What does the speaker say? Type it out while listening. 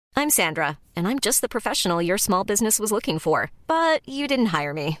I'm Sandra, and I'm just the professional your small business was looking for. But you didn't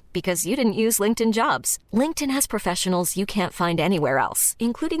hire me because you didn't use LinkedIn Jobs. LinkedIn has professionals you can't find anywhere else,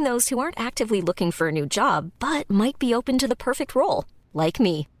 including those who aren't actively looking for a new job, but might be open to the perfect role, like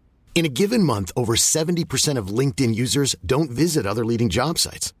me. In a given month, over 70% of LinkedIn users don't visit other leading job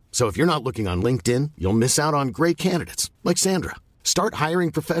sites. So if you're not looking on LinkedIn, you'll miss out on great candidates like Sandra. Start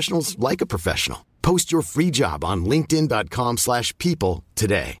hiring professionals like a professional. Post your free job on linkedin.com/people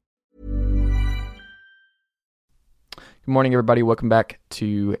today. Good morning, everybody. Welcome back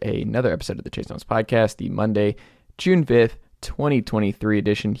to another episode of the Chase Thomas Podcast, the Monday, June 5th, 2023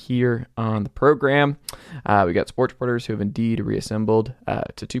 edition here on the program. We got sports reporters who have indeed reassembled.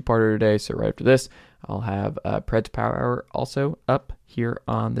 It's a two-parter today, so right after this, I'll have Preds Power Hour also up here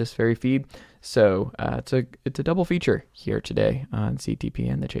on this very feed. So it's a double feature here today on CTP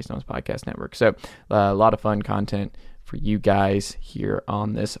and the Chase Thomas Podcast Network. So a lot of fun content for you guys here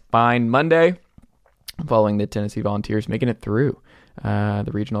on this fine Monday, following the Tennessee Volunteers making it through the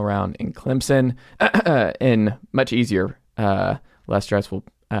regional round in Clemson in much easier, less stressful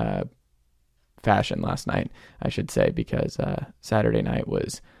fashion last night, I should say, because Saturday night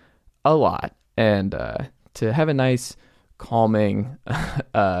was a lot. And to have a nice, calming,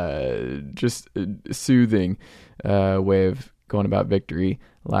 just soothing way of going about victory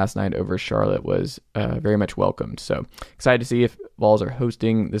last night over Charlotte was very much welcomed. So excited to see if Vols are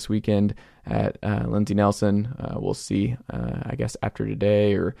hosting this weekend at Lindsey Nelson. We'll see, I guess, after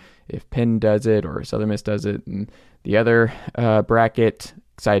today, or if Penn does it or Southern Miss does it. And the other bracket,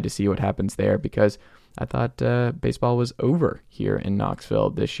 excited to see what happens there, because I thought baseball was over here in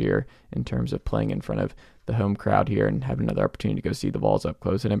Knoxville this year in terms of playing in front of the home crowd here and having another opportunity to go see the Vols up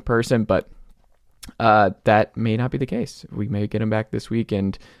close and in person. But that may not be the case. We may get them back this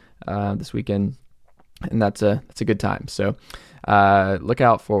weekend, and that's a good time. So look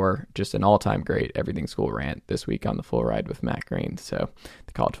out for just an all-time great Everything School rant this week on the Full Ride with Matt Green. So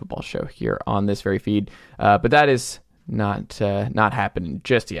the college football show here on this very feed. But that is not happening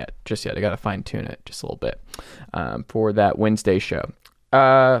just yet. I got to fine tune it just a little bit for that Wednesday show.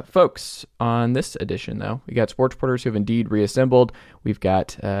 Folks, on this edition, though, we got sports reporters who have indeed reassembled. We've got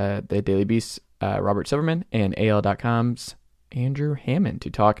the Daily Beast's Robert Silverman and AL.com's Andrew Hammond to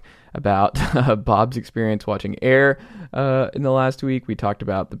talk about Bob's experience watching Air in the last week. We talked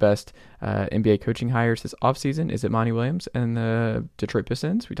about the best NBA coaching hires this offseason. Is it Monty Williams and the Detroit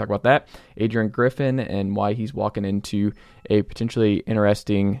Pistons? We talk about that. Adrian Griffin and why he's walking into a potentially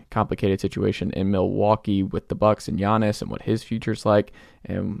interesting, complicated situation in Milwaukee with the Bucks and Giannis and what his future's like,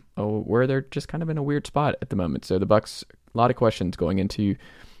 and where they're just kind of in a weird spot at the moment. So the Bucks, a lot of questions going into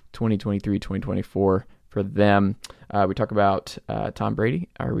 2023, 2024 for them. We talk about Tom Brady.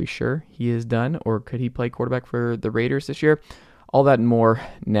 Are we sure he is done, or could he play quarterback for the Raiders this year? All that and more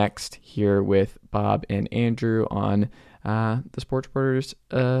next here with Bob and Andrew on the sports reporters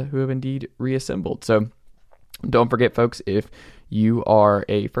who have indeed reassembled. So don't forget, folks, if you are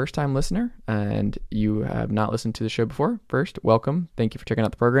a first-time listener and you have not listened to the show before, first, welcome. Thank you for checking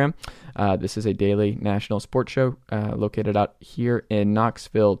out the program. This is a daily national sports show located out here in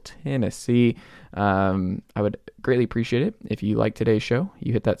Knoxville, Tennessee. I would greatly appreciate it if you like today's show.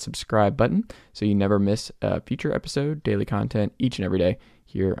 You hit that subscribe button so you never miss a future episode, daily content each and every day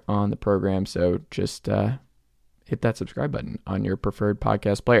here on the program. So just hit that subscribe button on your preferred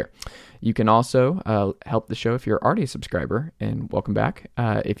podcast player. You can also help the show if you're already a subscriber, and welcome back.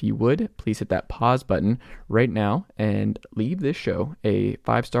 If you would, please hit that pause button right now and leave this show a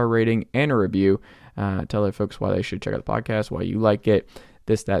 5-star rating and a review. Tell other folks why they should check out the podcast, why you like it,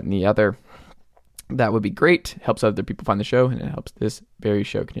 this, that, and the other. That would be great. Helps other people find the show, and it helps this very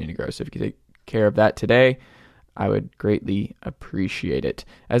show continue to grow. So if you could take care of that today, I would greatly appreciate it.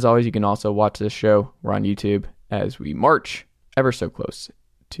 As always, you can also watch this show. We're on YouTube as we march ever so close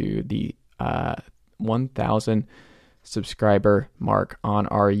to the 1,000 subscriber mark on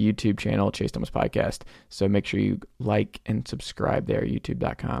our YouTube channel, Chase Thomas Podcast. So make sure you like and subscribe there,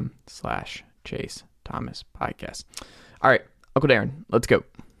 youtube.com/Chase Thomas Podcast. All right, Uncle Darren, let's go.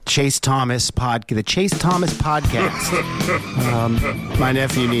 The Chase Thomas Podcast. My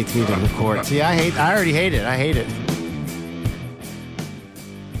nephew needs me to record. See, I already hate it. I hate it.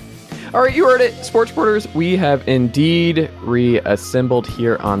 All right, you heard it, sports reporters. We have indeed reassembled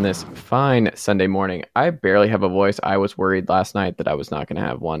here on this fine Sunday morning. I barely have a voice. I was worried last night that I was not going to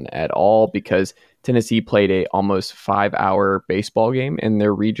have one at all because Tennessee played a almost 5-hour baseball game in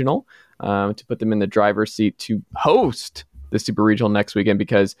their regional to put them in the driver's seat to host the Super Regional next weekend,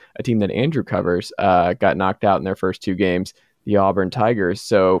 because a team that Andrew covers got knocked out in their first two games, the Auburn Tigers.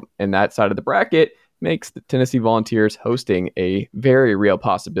 So in that side of the bracket, makes the Tennessee Volunteers hosting a very real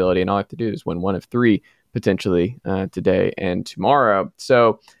possibility. And all I have to do is win one of three potentially today and tomorrow.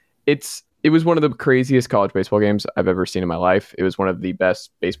 So it was one of the craziest college baseball games I've ever seen in my life. It was one of the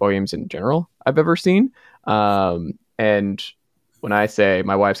best baseball games in general I've ever seen. And when I say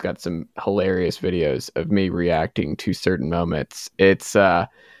my wife's got some hilarious videos of me reacting to certain moments, it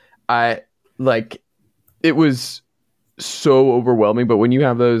was so overwhelming. But when you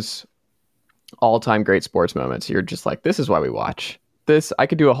have those all-time great sports moments, you're just like, this is why we watch this. I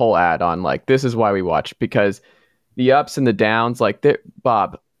could do a whole ad on like, this is why we watch, because the ups and the downs, like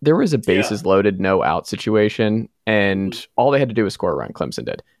Bob, there was a bases loaded, no out situation, and all they had to do was score a run. Clemson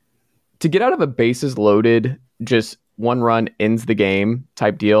did. To get out of a bases loaded, just one run ends the game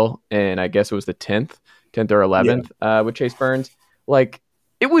type deal, and I guess it was the 10th or 11th with Chase Burns. Like,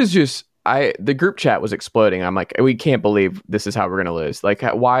 it was just, the group chat was exploding. I'm like, we can't believe this is how we're going to lose. Like,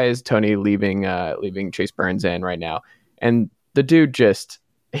 why is Tony leaving Chase Burns in right now? And the dude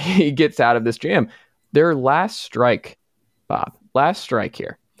he gets out of this jam. Their last strike, Bob,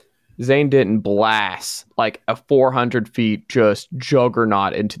 here. Zane Denton blasts like a 400 feet just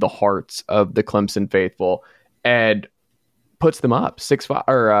juggernaut into the hearts of the Clemson faithful and puts them up 6-5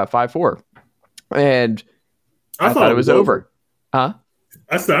 or 5-4. And I thought it was over. Huh?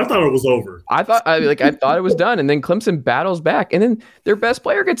 I thought it was over. I thought it was done, and then Clemson battles back, and then their best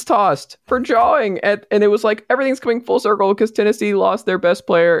player gets tossed for jawing, and it was like everything's coming full circle because Tennessee lost their best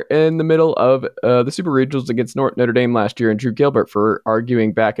player in the middle of the Super Regionals against Notre Dame last year, and Drew Gilbert for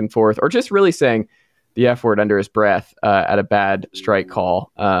arguing back and forth or just really saying the F word under his breath at a bad strike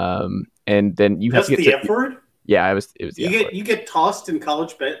call, and then you have to get the F word. Yeah, it was. The you get tossed in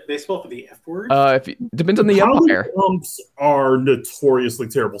college baseball for the F word. Depends on the umpire. Umps are notoriously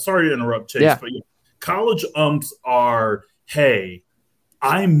terrible. Sorry to interrupt, Chase, but college umps are, hey,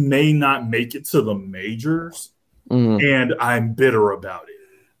 I may not make it to the majors, and I'm bitter about it.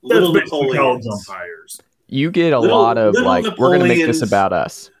 That's basically college umpires. You get a lot of like, we're going to make this about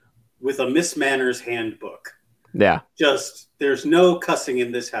us. With a Miss Manners handbook. Yeah. Just, there's no cussing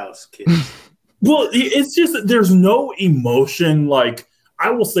in this house, kids. Well, it's just that there's no emotion. Like,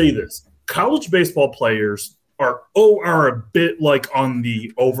 I will say this. College baseball players are a bit like on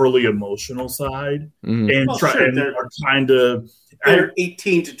the overly emotional side and are kind of they're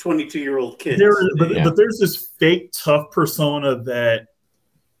 18 to 22-year-old kids. But there's this fake tough persona that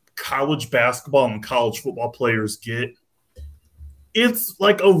college basketball and college football players get. It's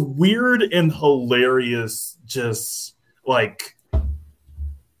like a weird and hilarious just like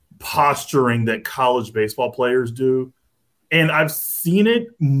posturing that college baseball players do, and I've seen it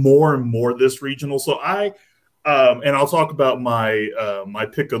more and more this regional. So and I'll talk about my my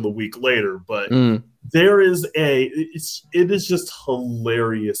pick of the week later, but there is it is just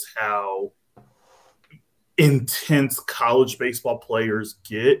hilarious how intense college baseball players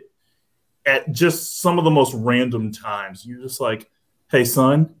get at just some of the most random times. You're just like, hey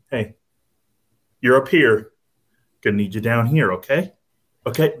son, hey, you're up here, gonna need you down here, okay,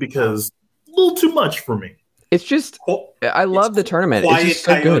 because a little too much for me. It's just, I love the tournament. Quiet it's just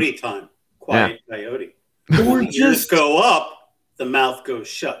so coyote good. time. Quiet coyote. Or just ears go up, the mouth goes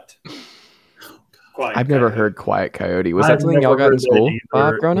shut. Quiet I've never heard quiet coyote. Was that something y'all got in school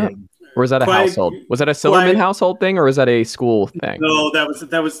growing up? Or was that a household? Was that a Silverman household thing, or was that a school thing? No, that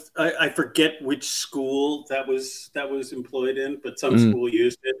was. I forget which school that was employed in, but some school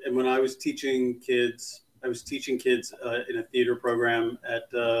used it. And when I was teaching kids. I was teaching kids in a theater program at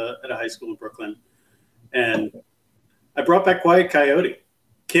a high school in Brooklyn. And I brought back Quiet Coyote.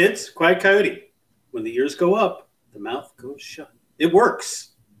 Kids, Quiet Coyote. When the ears go up, the mouth goes shut. It works.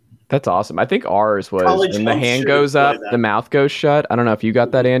 That's awesome. I think ours was when the hand goes up, the mouth goes shut. I don't know if you got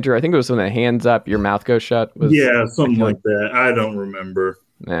that, Andrew. I think it was when the hand's up, your mouth goes shut. Yeah, something like that. I don't remember.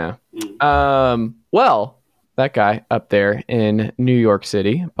 Yeah. Well, that guy up there in New York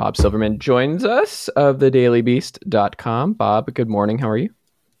City, Bob Silverman, joins us of thedailybeast.com. Bob, good morning. How are you?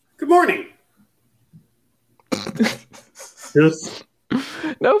 Good morning. Yes.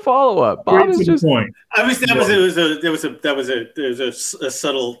 No follow-up. Bob is just point. There was a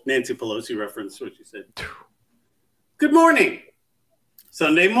subtle Nancy Pelosi reference, what you said. Good morning.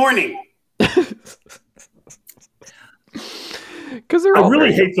 Sunday morning. Because I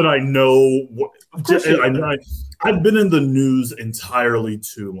really hate that I know. I've been in the news entirely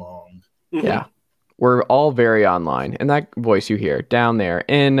too long. Yeah, we're all very online, and that voice you hear down there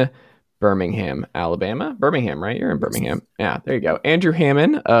in Birmingham, Alabama. Birmingham, right? You're in Birmingham. Yeah, there you go. Andrew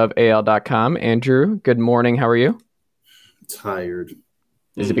Hammond of AL.com. Andrew, good morning. How are you? Tired.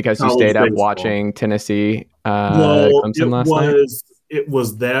 Is it because you stayed up watching Tennessee Clemson last night? It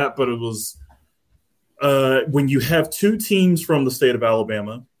was that, but it was when you have two teams from the state of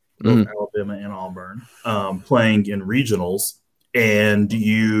Alabama, both Alabama and Auburn, playing in regionals, and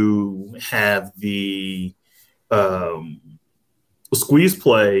you have the squeeze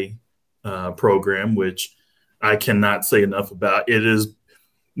play program, which I cannot say enough about. It is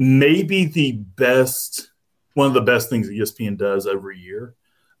maybe one of the best things that ESPN does every year.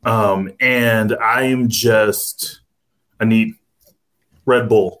 And I need Red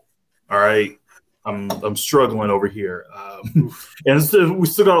Bull. All right. I'm struggling over here. And we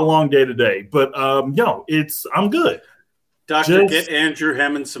still got a long day today, but I'm good. Doctor, get Andrew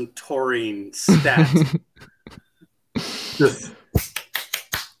Hammond some taurine stats. Just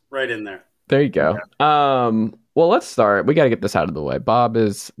right in there. There you go. Yeah. Well, let's start. We got to get this out of the way.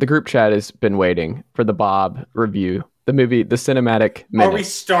 The group chat has been waiting for the Bob review, the movie, the cinematic minute. Are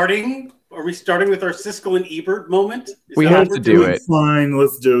we starting with our Siskel and Ebert moment? We have to do it. Fine,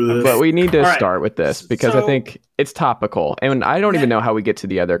 let's do this. But we need to start with this because I think it's topical. And I don't even know how we get to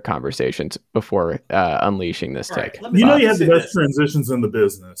the other conversations before unleashing this take. You have the best transitions in the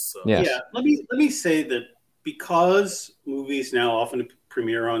business. So. Yes. Yeah, let me say that because movies now often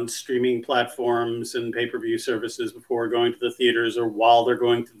premiere on streaming platforms and pay-per-view services before going to the theaters or while they're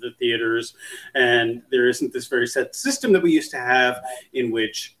going to the theaters, and there isn't this very set system that we used to have in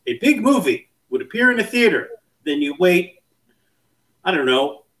which a big movie would appear in a theater, then you wait, I don't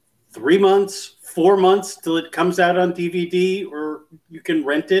know, 3 months, 4 months till it comes out on DVD or you can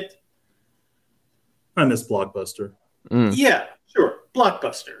rent it. I miss Blockbuster. Yeah, sure,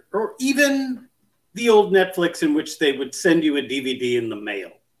 Blockbuster. Or even the old Netflix in which they would send you a DVD in the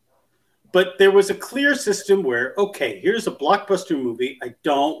mail. But there was a clear system where, okay, here's a Blockbuster movie. I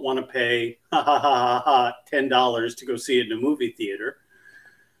don't want to pay $10 to go see it in a movie theater.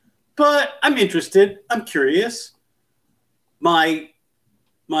 But I'm interested. I'm curious. My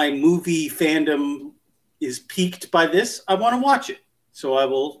movie fandom is piqued by this. I want to watch it. So I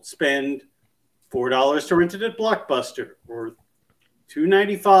will spend $4 to rent it at Blockbuster or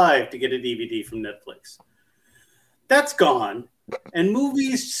 $2.95 to get a DVD from Netflix. That's gone. And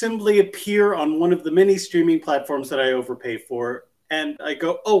movies simply appear on one of the many streaming platforms that I overpay for. And I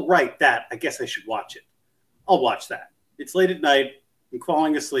go, oh, right, that. I guess I should watch it. I'll watch that. It's late at night. I'm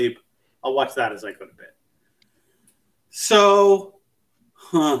falling asleep. I'll watch that as I go to bed. So,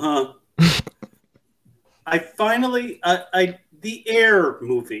 I finally, the Air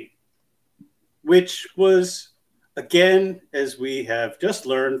movie, which was, again, as we have just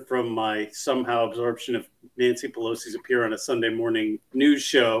learned from my somehow absorption of Nancy Pelosi's appear on a Sunday morning news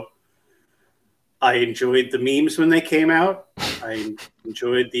show, I enjoyed the memes when they came out. I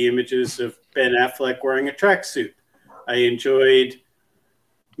enjoyed the images of Ben Affleck wearing a tracksuit. I enjoyed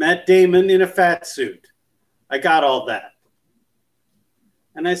Matt Damon in a fat suit. I got all that.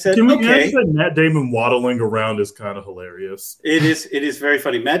 And I said, okay. Matt Damon waddling around is kind of hilarious. It is very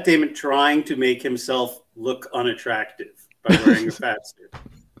funny. Matt Damon trying to make himself look unattractive by wearing a fat suit.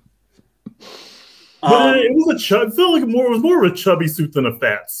 But it felt like it was more of a chubby suit than a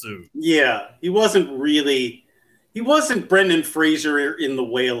fat suit. Yeah, he wasn't Brendan Fraser in The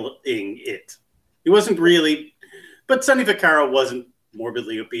Wailing It. He wasn't really, but Sonny Vaccaro wasn't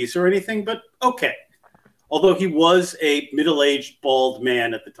morbidly obese or anything, but okay. Although he was a middle-aged bald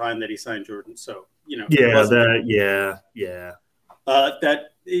man at the time that he signed Jordan, so it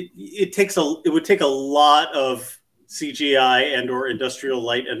would take a lot of CGI and or industrial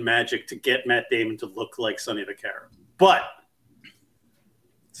light and magic to get Matt Damon to look like Sonny Vaccaro. But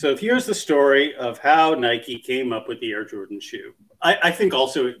so here's the story of how Nike came up with the Air Jordan shoe. I think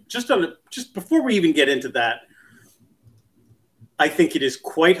also just before we even get into that, I think it is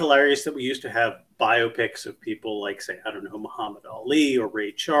quite hilarious that we used to have biopics of people like, say, I don't know, Muhammad Ali or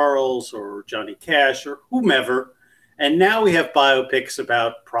Ray Charles or Johnny Cash or whomever. And now we have biopics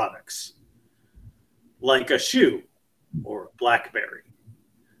about products like a shoe or a BlackBerry.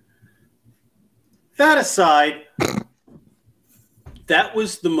 That aside, that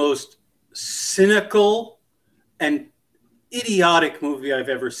was the most cynical and idiotic movie I've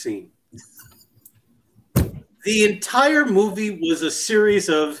ever seen. The entire movie was a series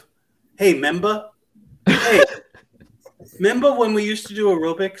of, hey, member? Hey, remember when we used to do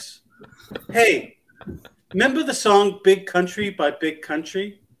aerobics? Hey, remember the song Big Country by Big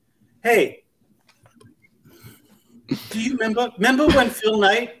Country? Hey, do you remember? Remember when Phil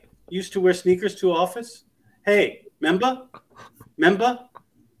Knight used to wear sneakers to office? Hey, remember? Remember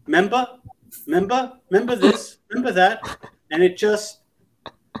this? Remember that? And it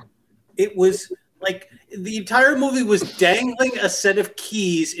was like the entire movie was dangling a set of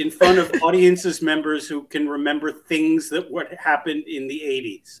keys in front of audiences members who can remember things that what happened in the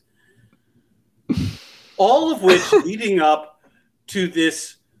 80s. all of which leading up to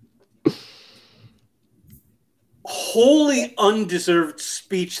this wholly undeserved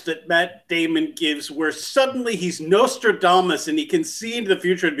speech that Matt Damon gives, where suddenly he's Nostradamus and he can see into the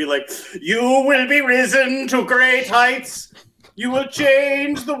future and be like, "You will be risen to great heights. You will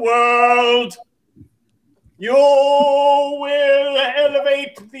change the world. You will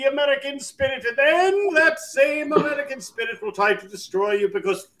elevate the American spirit, and then that same American spirit will try to destroy you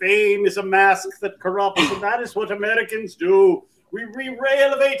because fame is a mask that corrupts, and that is what Americans do. We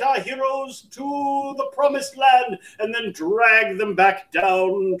re-elevate our heroes to the promised land and then drag them back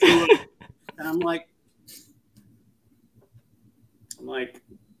down to it." And I'm like,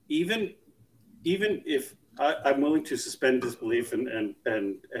 even if I'm willing to suspend disbelief and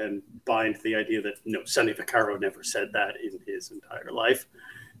buy into the idea that no, Sonny Vaccaro never said that in his entire life.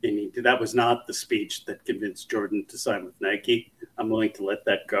 That was not the speech that convinced Jordan to sign with Nike. I'm willing to let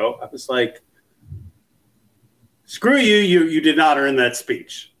that go. I was like, screw you. You did not earn that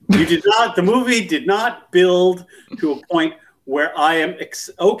speech. You did not. The movie did not build to a point where I am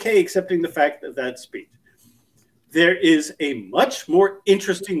okay accepting the fact of that speech. There is a much more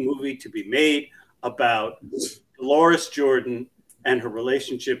interesting movie to be made about Dolores Jordan and her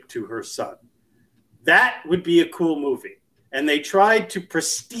relationship to her son. That would be a cool movie. And they tried to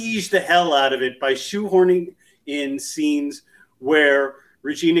prestige the hell out of it by shoehorning in scenes where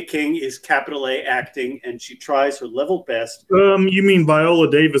Regina King is capital A acting and she tries her level best. You mean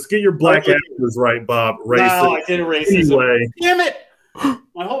Viola Davis? Get your black actors right, Bob. Racist. No, I did a racism. Anyway. Damn it!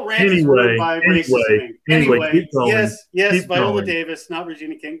 My whole rant is ruined by racism. Anyway, yes, Viola Davis, not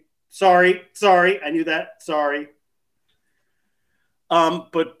Regina King. Sorry, I knew that. Sorry.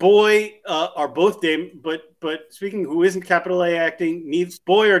 But boy, are both Damon. But speaking, who isn't capital A acting? Needs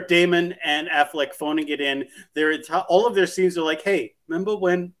boy are Damon and Affleck phoning it in. All of their scenes are like, hey, remember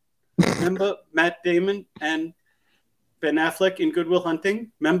Matt Damon and Ben Affleck in Good Will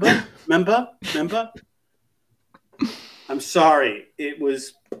Hunting? Remember? I'm sorry, it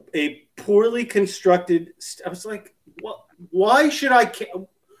was a poorly constructed. I was like, what? Why should I care?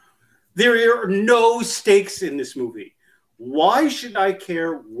 There are no stakes in this movie. Why should I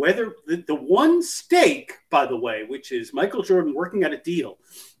care whether the one stake, by the way, which is Michael Jordan working out a deal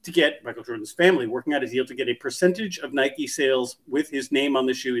to get Michael Jordan's family working out a deal to get a percentage of Nike sales with his name on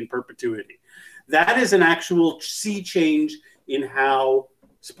the shoe in perpetuity. That is an actual sea change in how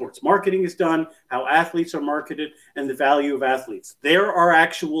sports marketing is done, how athletes are marketed, and the value of athletes. There are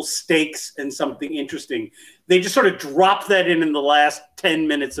actual stakes and something interesting. They just sort of drop that in the last 10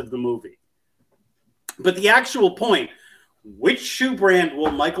 minutes of the movie. But the actual point, which shoe brand will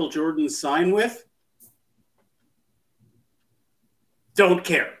Michael Jordan sign with? Don't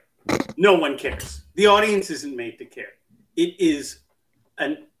care. No one cares. The audience isn't made to care. It is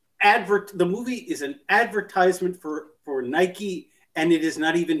the movie is an advertisement for Nike, and it is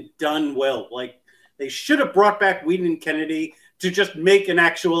not even done well. Like, they should have brought back Whedon and Kennedy to just make an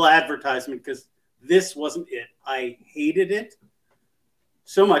actual advertisement, because this wasn't it. I hated it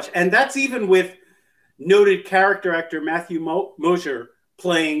so much. And that's even with noted character actor Matthew Mosier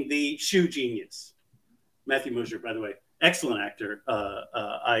playing the shoe genius. Matthew Mosier, by the way, excellent actor.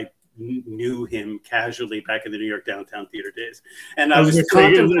 I knew him casually back in the New York Downtown Theater days. And I was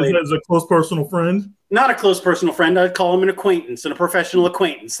contemplating as a close personal friend. Not a close personal friend. I'd call him an acquaintance and a professional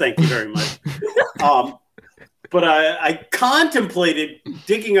acquaintance. Thank you very much. But I contemplated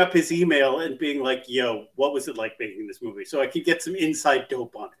digging up his email and being like, yo, what was it like making this movie? So I could get some inside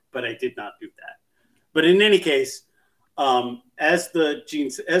dope on it, but I did not do that. But in any case, as the Gene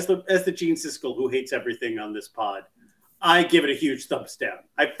Siskel who hates everything on this pod, I give it a huge thumbs down.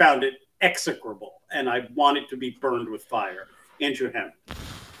 I found it execrable, and I want it to be burned with fire. Andrew Hammond.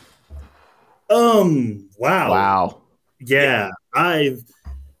 Wow. Yeah.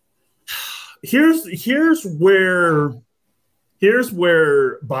 Here's where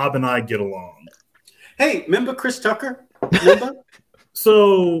Bob and I get along. Hey, remember Chris Tucker? Remember?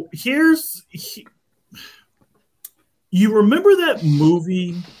 So you remember that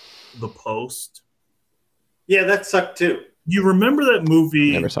movie, The Post? Yeah, that sucked too. You remember that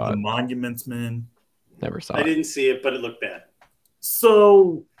movie, Never saw The it. Monuments Men? Never saw I it. didn't see it, but it looked bad.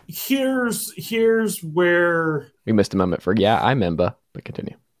 So here's where We missed a moment for I remember, but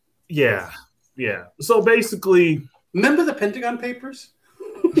continue. Yeah. So basically, remember the Pentagon Papers?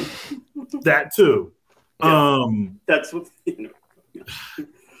 That too. Yeah, that's what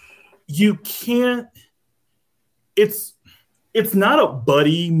you can't. It's not a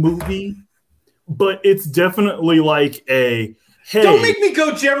buddy movie, but it's definitely like a hey, don't make me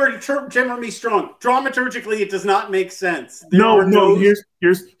go Jeremy Strong. Dramaturgically, it does not make sense. No. Here's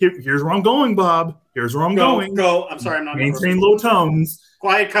where I'm going, Bob. Here's where I'm going. Go. I'm sorry, I'm not maintain low tones.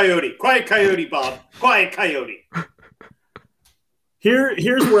 Quiet coyote, Bob. Quiet coyote.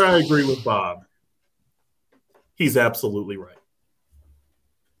 Here's where I agree with Bob. He's absolutely right.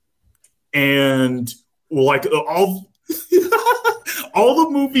 And like all the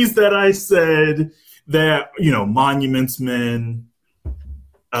movies that I said that, Monuments Men,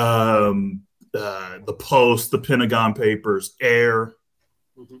 The Post, The Pentagon Papers, Air,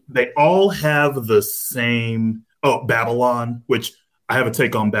 they all have the same. Oh, Babylon, which I have a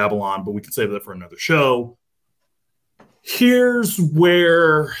take on Babylon, but we can save that for another show. Here's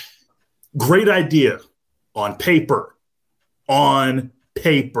where great idea on paper.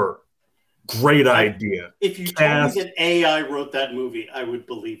 Great idea. If you told me that AI wrote that movie, I would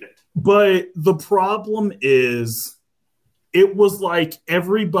believe it. But the problem is, it was like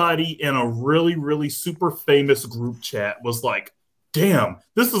everybody in a really, really super famous group chat was like, damn,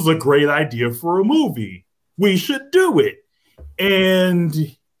 this is a great idea for a movie. We should do it. And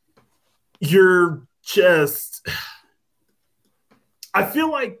you're just... I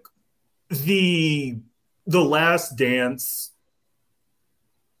feel like the Last Dance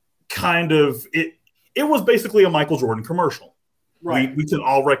kind of... It was basically a Michael Jordan commercial. Right. We can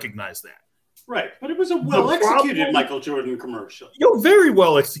all recognize that. Right, but it was a well-executed Michael Jordan commercial. Very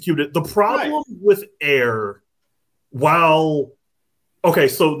well executed. The problem with Air, okay,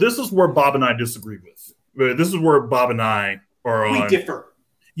 so this is where Bob and I disagree with. This is where Bob and I are on. We differ.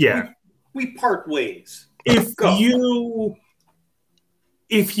 Yeah. We part ways. If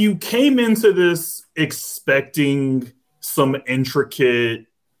you came into this expecting some intricate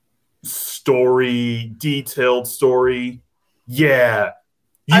story, detailed story, yeah.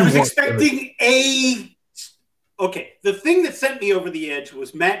 I was expecting Okay, the thing that sent me over the edge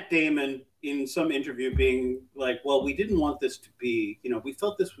was Matt Damon in some interview being like, well, we didn't want this to be, we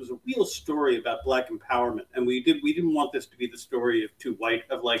felt this was a real story about Black empowerment. And we didn't want this to be the story of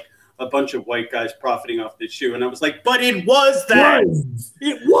a bunch of white guys profiting off this shoe. And I was like, but it was that.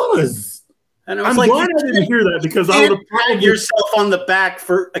 It was. And I was I'm glad I didn't hear that, because I would have pat yourself on the back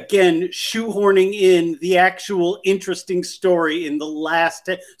for, again, shoehorning in the actual interesting story in the last.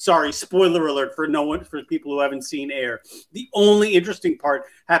 Sorry, spoiler alert for people who haven't seen Air. The only interesting part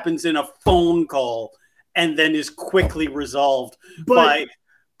happens in a phone call and then is quickly resolved by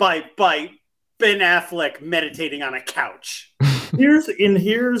Ben Affleck meditating on a couch. Here's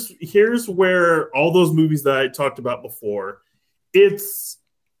where all those movies that I talked about before, it is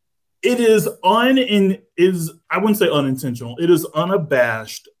I wouldn't say unintentional. It is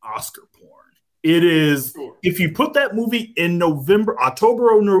unabashed Oscar porn. It is, if you put that movie in October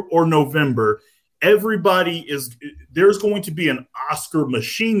or November, there's going to be an Oscar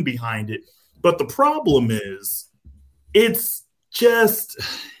machine behind it. But the problem is, it's just,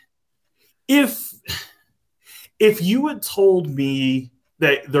 if you had told me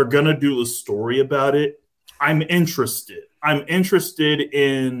that they're going to do a story about it, I'm interested.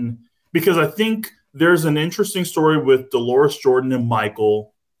 Because I think there's an interesting story with Dolores Jordan and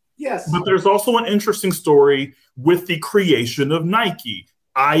Michael. Yes. But there's also an interesting story with the creation of Nike,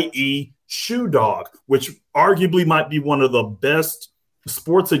 i.e. Shoe Dog, which arguably might be one of the best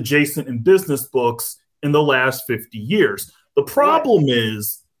sports adjacent and business books in the last 50 years. The problem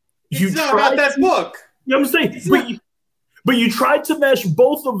is, it's not about that book. I'm saying, but you tried to mesh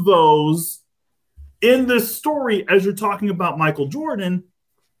both of those in this story as you're talking about Michael Jordan,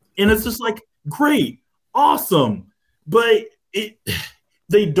 and it's just like, great, awesome, but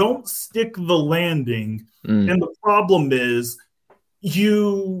they don't stick the landing. And the problem is,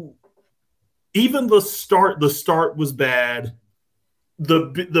 even the start was bad.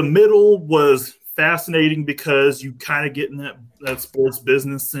 The middle was fascinating because you kind of get in that sports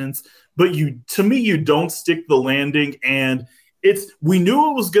business sense, but you don't stick the landing. And we knew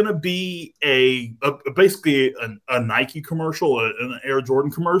it was going to be basically a Nike commercial, an Air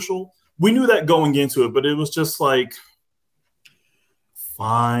Jordan commercial. We knew that going into it, but it was just like,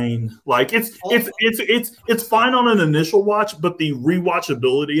 fine. Like it's fine on an initial watch, but the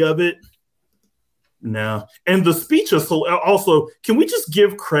rewatchability of it, no. And the speech is also, can we just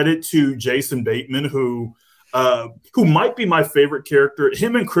give credit to Jason Bateman, who might be my favorite character?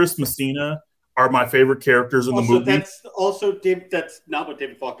 Him and Chris Messina are my favorite characters in the movie. That's not what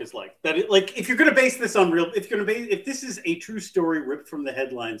David Falk is like. If you're going to base this on real, if this is a true story ripped from the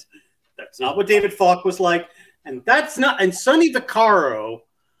headlines, that's not what David Falk was like, and that's not. And Sonny Vaccaro,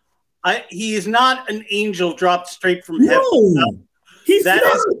 he is not an angel dropped straight from heaven. No, he's not.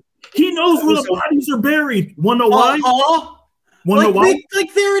 He knows where the bodies are buried. Want to know why? Well,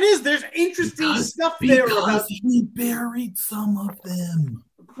 like there it is. There's interesting stuff there about he buried some of them.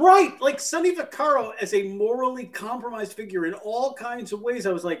 Right, like Sonny Vaccaro as a morally compromised figure in all kinds of ways.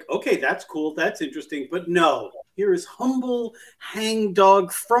 I was like, okay, that's cool, that's interesting, but no, here is humble,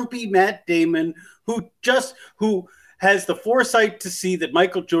 hangdog, frumpy Matt Damon, who has the foresight to see that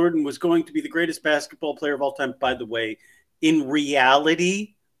Michael Jordan was going to be the greatest basketball player of all time. By the way, in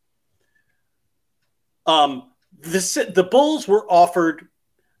reality, the Bulls were offered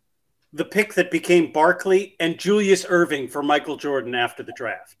the pick that became Barkley and Julius Erving for Michael Jordan after the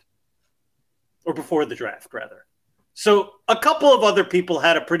draft. Or before the draft, rather. So a couple of other people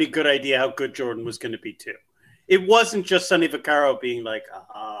had a pretty good idea how good Jordan was going to be, too. It wasn't just Sonny Vaccaro being like,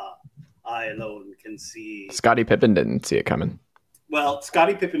 I alone can see. Scottie Pippen didn't see it coming. Well,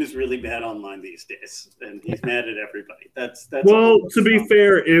 Scottie Pippen is really bad online these days, and he's mad at everybody. That's well, to be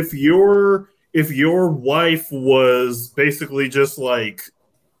fair, if your wife was basically just like,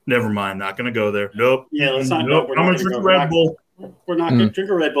 never mind, not going to go there. Nope. Yeah, let's not. Nope. I'm going to drink a Red Bull. We're not going to drink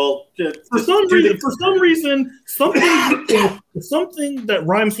a Red Bull. For some reason, something that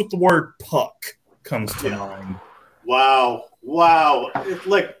rhymes with the word puck comes to mind. Wow.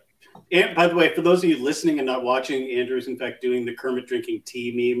 Like, and by the way, for those of you listening and not watching, Andrew's in fact doing the Kermit drinking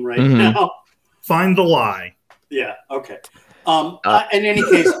tea meme right now. Find the lie. Yeah. Okay. In any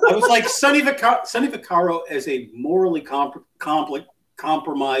case, I was like Sonny Vaccaro as a morally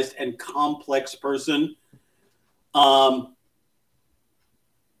compromised and complex person.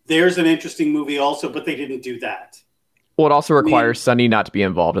 There's an interesting movie also, but they didn't do that. Well, it also requires Sonny not to be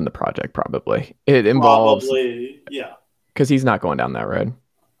involved in the project, probably. It involves... yeah. Because he's not going down that road.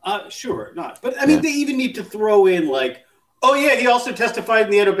 Sure, not. But, I mean, they even need to throw in, like, oh, yeah, he also testified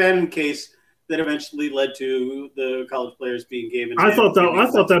in the Ed O'Bannon case that eventually led to the college players being given. I thought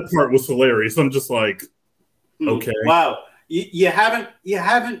that part was hilarious. I'm just like, okay. Wow. You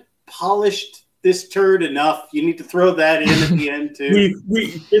haven't polished this turd enough. You need to throw that in at the end too.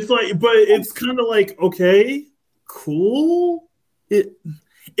 It's like, but it's kind of like, okay, cool.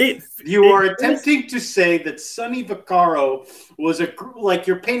 You are attempting to say that Sonny Vaccaro was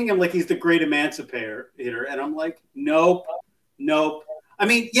you're painting him like he's the great emancipator, and I'm like, nope. I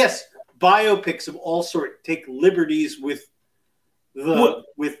mean, yes, biopics of all sorts take liberties with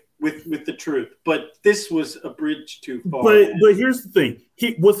the truth, but this was a bridge too far. But here's the thing: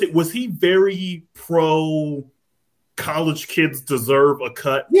 was he very pro college kids deserve a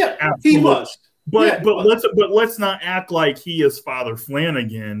cut? Yeah, absolutely. He was. But let's not act like he is Father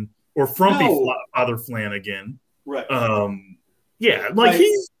Flanagan or Frumpy Father Flanagan. Right. Yeah, like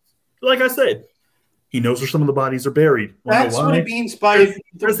he's like I said, he knows where some of the bodies are buried. That's what it means by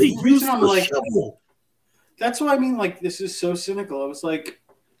the reason I'm like. That's what I mean. Like, this is so cynical. I was like,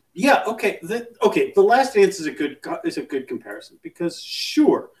 yeah, okay. The Last Dance is a good comparison because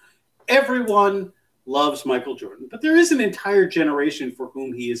sure, everyone loves Michael Jordan, but there is an entire generation for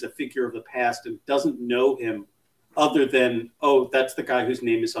whom he is a figure of the past and doesn't know him other than, oh, that's the guy whose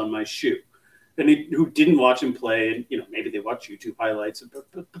name is on my shoe, and who didn't watch him play, and maybe they watch YouTube highlights,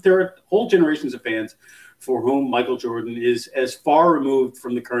 but there are whole generations of fans for whom Michael Jordan is as far removed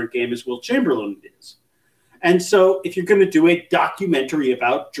from the current game as Wilt Chamberlain is. And so if you're going to do a documentary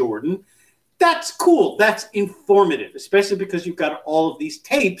about Jordan, that's cool. That's informative, especially because you've got all of these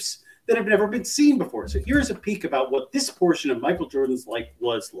tapes that have never been seen before. So here's a peek about what this portion of Michael Jordan's life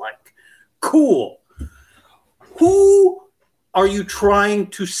was like. Cool. Who are you trying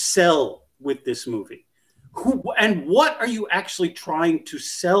to sell with this movie? Who and what are you actually trying to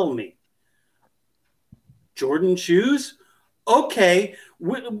sell me? Jordan shoes? Okay.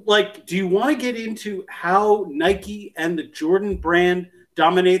 Do you want to get into how Nike and the Jordan brand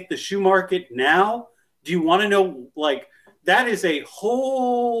dominate the shoe market now? Do you want to know, that is a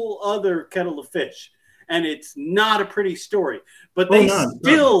whole other kettle of fish, and it's not a pretty story. But they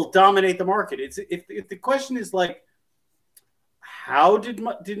still dominate the market. If the question is how did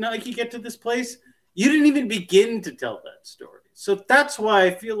Nike get to this place? You didn't even begin to tell that story. So that's why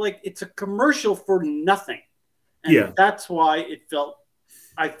I feel like it's a commercial for nothing, and that's why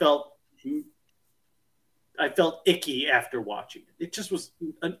I felt icky after watching it. It just was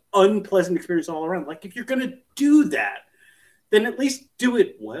an unpleasant experience all around. Like, if you're going to do that, then at least do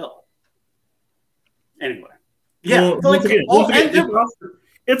it well. Anyway. Yeah. Once again,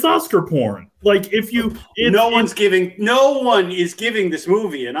 it's Oscar porn. Like, no one is giving this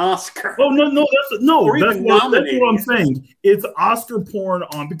movie an Oscar. Oh, that's what I'm saying. It's Oscar porn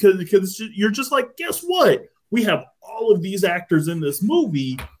on because you're just like, guess what? We have all of these actors in this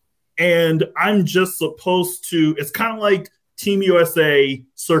movie, and I'm just supposed to. It's kind of like Team USA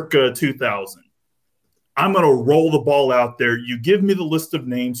circa 2000. I'm going to roll the ball out there. You give me the list of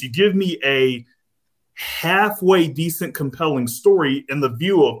names. You give me a halfway decent, compelling story in the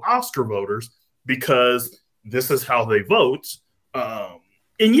view of Oscar voters, because this is how they vote.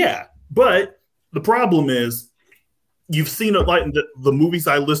 But the problem is, you've seen it like in the movies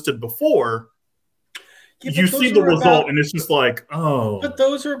I listed before. You see the result, and it's just like, oh. But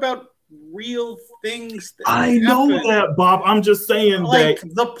those are about real things. I know that, Bob. I'm just saying like,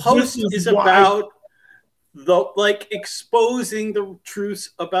 that the Post is about exposing the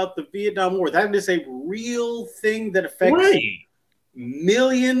truths about the Vietnam War. That is a real thing that affects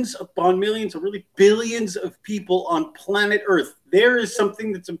millions upon millions, or really billions of people on planet Earth. There is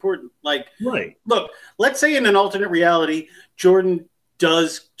something that's important. Like, look, let's say in an alternate reality, Jordan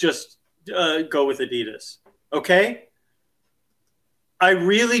does just go with Adidas. Okay? I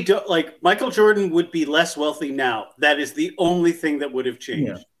really don't, like, Michael Jordan would be less wealthy now. That is the only thing that would have changed.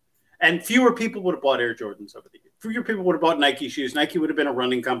 Yeah. And fewer people would have bought Air Jordans over the years. Fewer people would have bought Nike shoes. Nike would have been a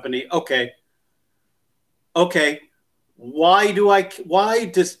running company. Okay. Why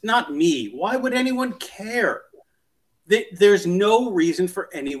would anyone care? There's no reason for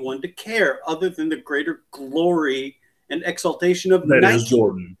anyone to care other than the greater glory and exaltation of that Nike. Is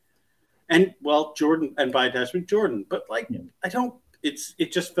Jordan. And, well, Jordan, and by attachment, Jordan. But, like,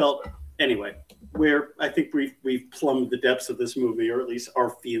 it just felt, anyway, where I think we've plumbed the depths of this movie, or at least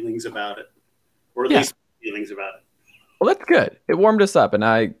our feelings about it. Or at least feelings about it. Well, that's good. It warmed us up, and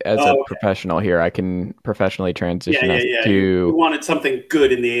I, as a professional here, I can professionally transition us to... You wanted something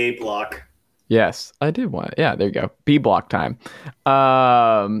good in the A block. Yes, I did want it. Yeah, there you go. B block time.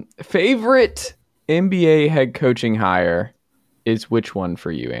 Favorite NBA head coaching hire is which one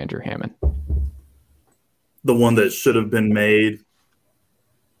for you, Andrew Hammond? The one that should have been made.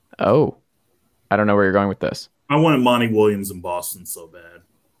 Oh, I don't know where you're going with this. I wanted Monty Williams in Boston so bad.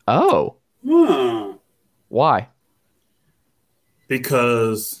 Oh. Why?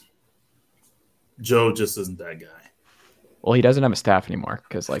 Because Joe just isn't that guy. Well, he doesn't have a staff anymore,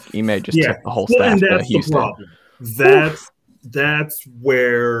 because like Ime just took the whole staff to Houston. That's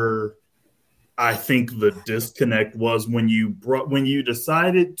where I think the disconnect was when you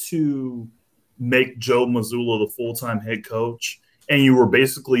decided to make Joe Mazzulla the full-time head coach, and you were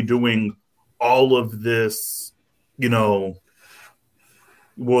basically doing all of this, what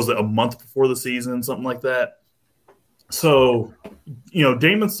was it, a month before the season, something like that. So,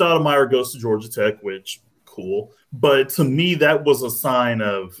 Damon Stoudemire goes to Georgia Tech, which cool. But to me, that was a sign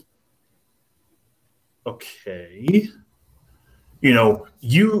of, okay,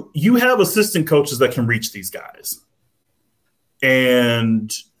 you have assistant coaches that can reach these guys. And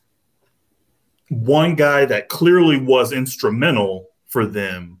one guy that clearly was instrumental for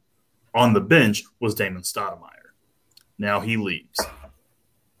them on the bench was Damon Stoudemire. Now he leaves.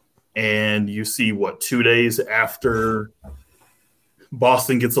 And you see 2 days after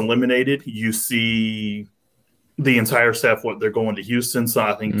Boston gets eliminated, you see the entire staff, they're going to Houston. So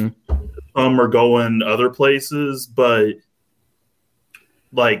I think some are going other places, but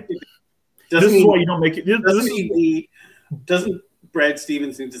this is why you don't make it. Doesn't Brad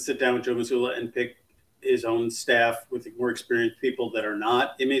Stevens need to sit down with Joe Mazzulla and pick his own staff with more experienced people that are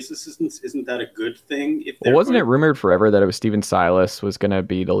not Ime's assistants? Isn't that a good thing? Wasn't it rumored forever that it was Steven Silas was going to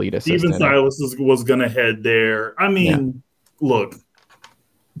be the lead assistant? Steven Silas was going to head there. I mean, look,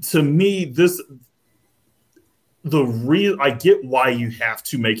 to me, I get why you have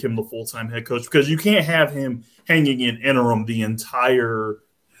to make him the full-time head coach, because you can't have him hanging in interim the entire,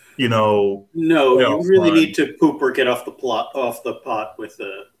 No, you really need to poop or get off the pot with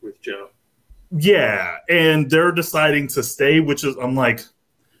Joe. Yeah, and they're deciding to stay, which is, I'm like,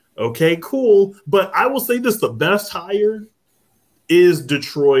 okay, cool. But I will say this, the best hire is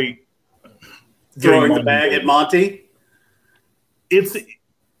Detroit. Throwing the bag at Monty? It's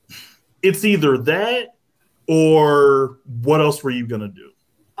either that or what else were you going to do?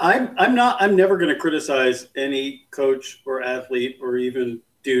 I'm never going to criticize any coach or athlete or even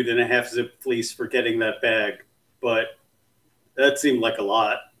dude in a half-zip fleece for getting that bag, but that seemed like a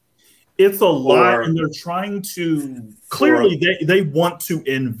lot. It's a lot, and they're trying to clearly they want to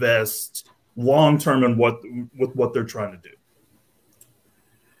invest long term in what they're trying to do.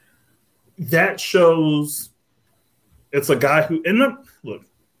 That shows it's a guy who look,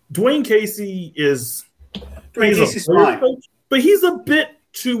 Dwayne Casey is fine, coach, but he's a bit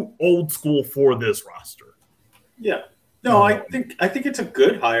too old school for this roster. Yeah, no, I think it's a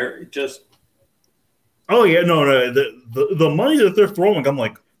good hire. It just the money that they're throwing, I'm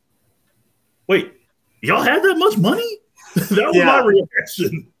like, wait, y'all had that much money? That was my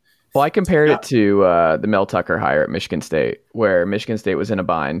reaction. Well, I compared it to the Mel Tucker hire at Michigan State, where Michigan State was in a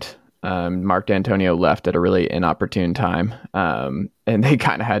bind Mark D'Antonio left at a really inopportune time, and they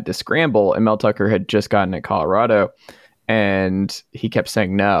kind of had to scramble. And Mel Tucker had just gotten at Colorado, and he kept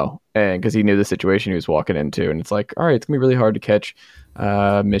saying no, and because he knew the situation he was walking into. And it's like, all right, it's gonna be really hard to catch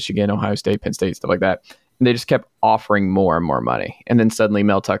Michigan, Ohio State, Penn State, stuff like that. And they just kept offering more and more money. And then suddenly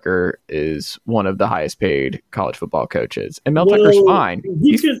Mel Tucker is one of the highest paid college football coaches. And Mel Tucker's fine.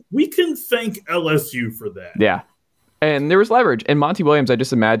 We can thank LSU for that. Yeah. And there was leverage. And Monty Williams, I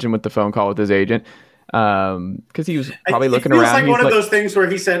just imagine with the phone call with his agent, because he was probably looking around. It feels like one of those things where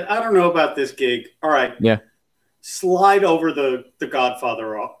he said, I don't know about this gig. All right. Yeah. Slide over the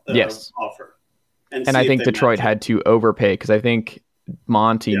Godfather offer. And I think Detroit had to overpay because I think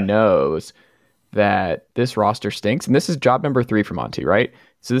Monty knows that this roster stinks. And this is job number 3 for Monty, right?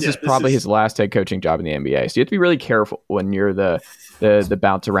 So this is probably his last head coaching job in the NBA. So you have to be really careful when you're the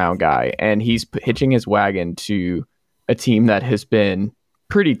bounce around guy. And he's hitching his wagon to a team that has been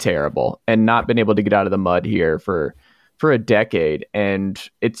pretty terrible and not been able to get out of the mud here for a decade. And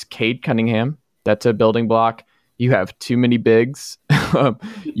it's Cade Cunningham. That's a building block. You have too many bigs.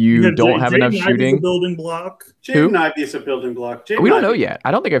 You don't have enough shooting. Building block. Jaden Ivey is a building block. We don't know yet.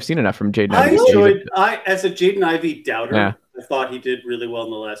 I don't think I've seen enough from Jaden Ivey. As a Jaden Ivey doubter, I thought he did really well in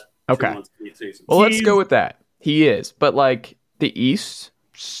the last 2 months of the season. Well, let's go with that. He is. But like the East,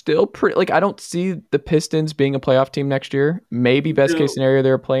 still pretty. Like I don't see the Pistons being a playoff team next year. Maybe best case scenario,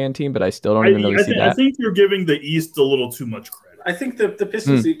 they're a play-in team, but I still don't even really see that. I think you're giving the East a little too much credit. I think the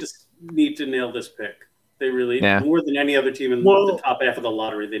Pistons need to nail this pick. They really, more than any other team in the top half of the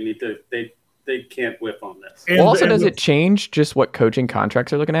lottery, they need to. They can't whiff on this. Well, also, does it change just what coaching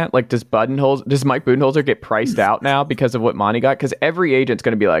contracts are looking at? Like, does Mike Budenholzer get priced out now because of what Monty got? Because every agent's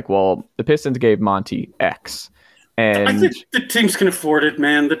going to be like, well, the Pistons gave Monty X. And I think the teams can afford it,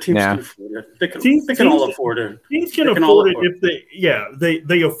 man. The teams can afford it. They can all afford it. Teams can afford it if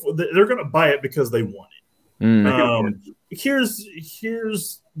they're going to buy it because they want it. Here's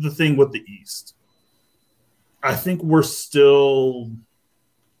the thing with the East. I think we're still,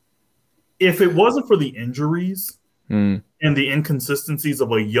 if it wasn't for the injuries and the inconsistencies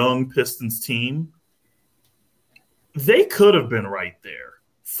of a young Pistons team, they could have been right there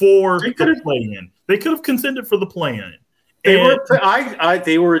for the play-in. They could have contended for the play-in. They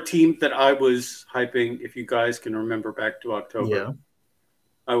were a team that I was hyping, if you guys can remember back to October. Yeah.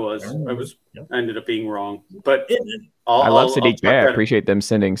 I ended up being wrong. But I love Sadiq Bey. I appreciate them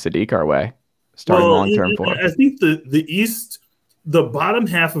sending Sadiq our way. Starting long-term for I think the East, the bottom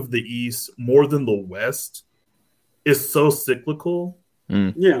half of the East, more than the West, is so cyclical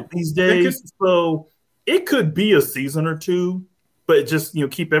these days. So it could be a season or two, but just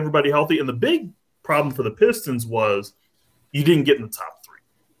keep everybody healthy. And the big problem for the Pistons was you didn't get in the top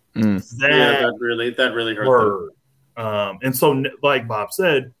 3. That really hurt them. And so, like Bob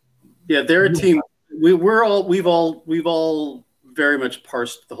said, they're a team. We've all very much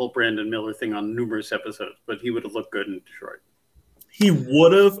parsed the whole Brandon Miller thing on numerous episodes, but he would have looked good in Detroit. He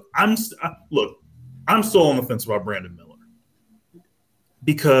would have. I'm still on the fence about Brandon Miller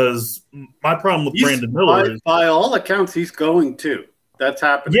because my problem with Brandon Miller is, by all accounts, he's going to. That's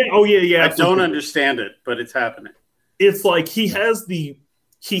happening. Yeah. I don't understand it, but it's happening. It's like he has the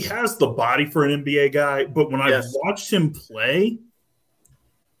body for an NBA guy, but when I've watched him play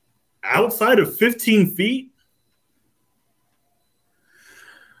outside of 15 feet,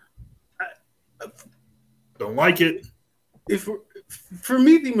 don't like it. For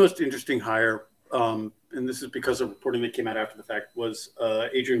me, the most interesting hire, and this is because of reporting that came out after the fact, was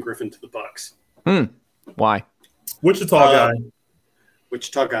Adrian Griffin to the Bucks. Why? Wichita guy.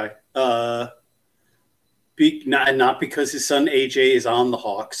 Not because his son AJ is on the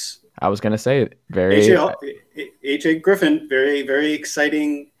Hawks. I was going to say AJ Griffin, very, very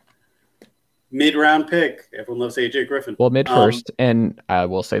exciting mid-round pick. Everyone loves AJ Griffin. Well, mid-first, and I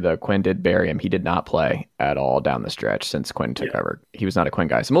will say that Quinn did bury him. He did not play at all down the stretch since Quinn took over. He was not a Quinn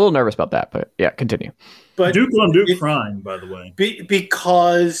guy, so I'm a little nervous about that, but continue. But Duke on Duke crying, by the way.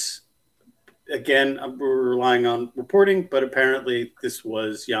 Because, again, we're relying on reporting, but apparently this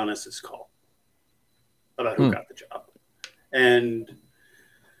was Giannis's call about who got the job. And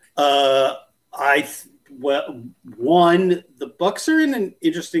the Bucks are in an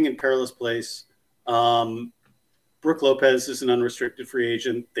interesting and perilous place. Brooke Lopez is an unrestricted free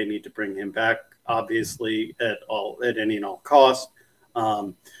agent. They need to bring him back, obviously, at any and all cost.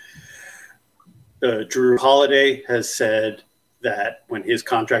 Drew Holiday has said that when his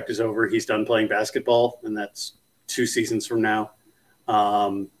contract is over, he's done playing basketball, and that's 2 seasons from now.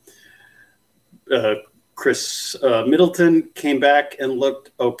 Chris Middleton came back and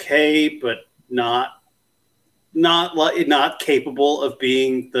looked okay, but not not capable of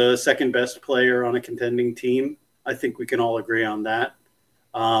being the second best player on a contending team. I think we can all agree on that.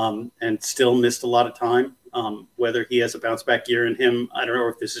 And still missed a lot of time. Whether he has a bounce back year in him, I don't know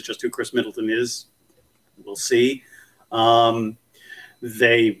if this is just who Chris Middleton is. We'll see.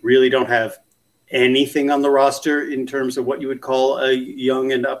 They really don't have anything on the roster in terms of what you would call a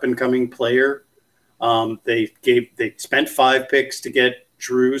young and up and coming player. They spent 5 picks to get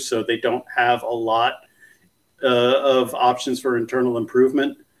Drew, so they don't have a lot of options for internal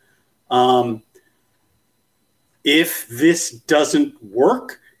improvement. If this doesn't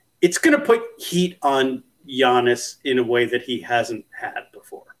work, it's going to put heat on Giannis in a way that he hasn't had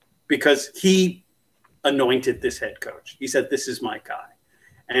before, because he anointed this head coach. He said, "This is my guy."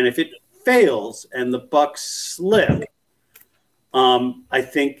 And if it fails and the Bucks slip, I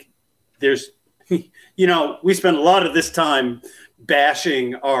think there's, we spend a lot of this time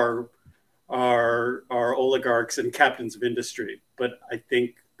bashing our oligarchs and captains of industry. But I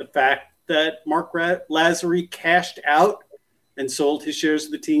think the fact that Mark Lazary cashed out and sold his shares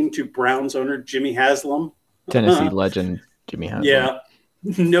of the team to Browns owner Jimmy Haslam. Tennessee legend Jimmy Haslam. Yeah.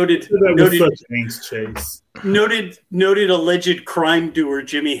 Noted alleged crime doer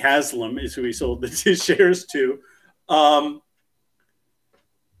Jimmy Haslam is who he sold his shares to. I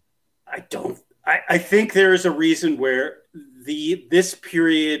think there is a reason where this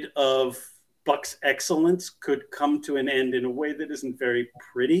period of Bucks excellence could come to an end in a way that isn't very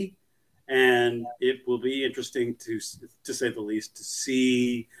pretty. And it will be interesting to say the least, to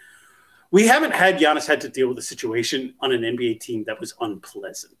see. We haven't had Giannis had to deal with a situation on an NBA team that was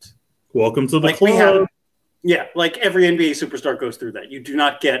unpleasant. Welcome to the club. Like every NBA superstar goes through that. You do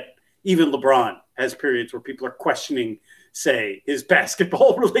not get, even LeBron has periods where people are questioning, say, his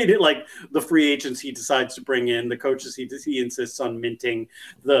basketball related, like the free agents he decides to bring in, the coaches he insists on minting,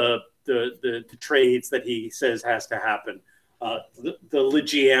 the trades that he says has to happen, the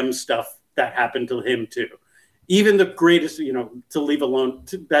GM stuff that happened to him too. Even the greatest, to leave alone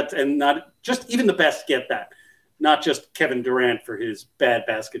that, and not just even the best get that, not just Kevin Durant for his bad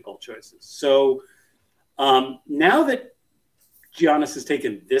basketball choices. So now that Giannis has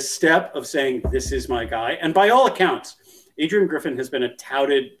taken this step of saying, "This is my guy," and by all accounts, Adrian Griffin has been a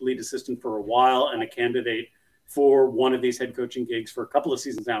touted lead assistant for a while and a candidate for one of these head coaching gigs for a couple of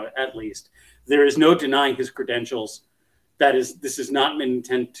seasons now, at least. There is no denying his credentials. This is not an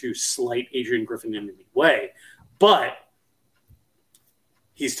intent to slight Adrian Griffin in any way, but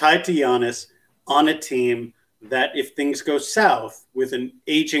he's tied to Giannis on a team that, if things go south with an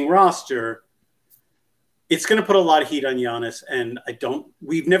aging roster, it's going to put a lot of heat on Giannis. And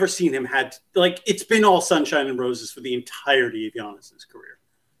we've never seen him it's been all sunshine and roses for the entirety of Giannis's career.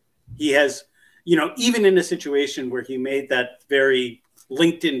 He has, even in a situation where he made that very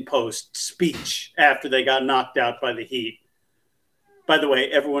LinkedIn post speech after they got knocked out by the Heat. By the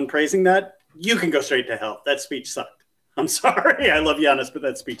way, everyone praising that, you can go straight to hell. That speech sucked. I'm sorry. I love Giannis, but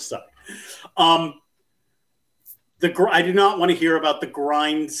that speech sucked. I do not want to hear about the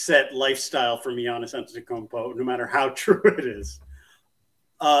grind set lifestyle from Giannis Antetokounmpo, no matter how true it is.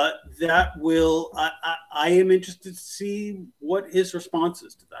 I am interested to see what his response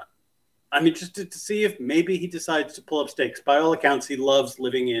is to that. I'm interested to see if maybe he decides to pull up stakes. By all accounts, he loves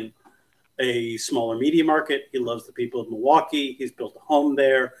living in a smaller media market. He loves the people of Milwaukee. He's built a home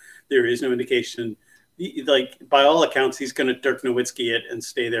there. There is no indication. By all accounts, he's going to Dirk Nowitzki it and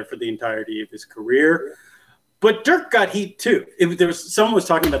stay there for the entirety of his career. But Dirk got heat too. Someone was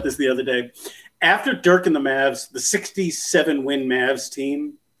talking about this the other day. After Dirk and the Mavs, the 67-win Mavs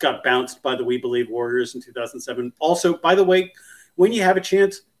team got bounced by the We Believe Warriors in 2007. Also, by the way, when you have a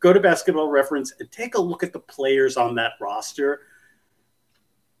chance, go to Basketball Reference and take a look at the players on that roster.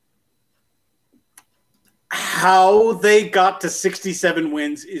 How they got to 67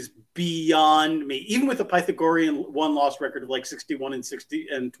 wins is beyond me. Even with a Pythagorean one-loss record of 61 and 60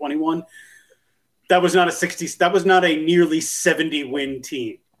 and 21, that was not a nearly 70-win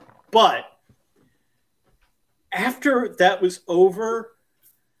team. But after that was over,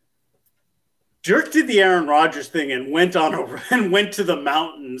 Dirk did the Aaron Rodgers thing and went to the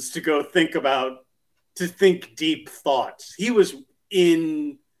mountains to go think deep thoughts. He went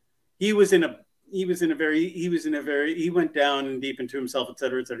down and deep into himself, et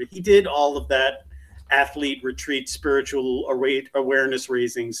cetera, et cetera. He did all of that athlete retreat, spiritual awareness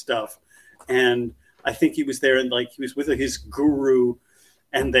raising stuff. And I think he was there and he was with his guru,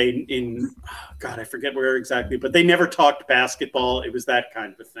 and I forget where exactly, but they never talked basketball. It was that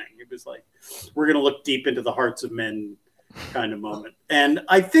kind of a thing. It was we're going to look deep into the hearts of men kind of moment. And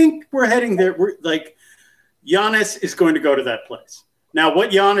I think we're heading there. Giannis is going to go to that place. Now, what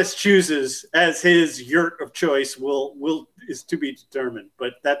Giannis chooses as his yurt of choice is to be determined.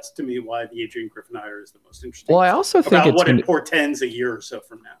 But that's, to me, why the Adrian Griffin hire is the most interesting. Well, I also think about what it portends a year or so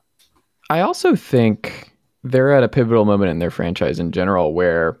from now. I also think they're at a pivotal moment in their franchise in general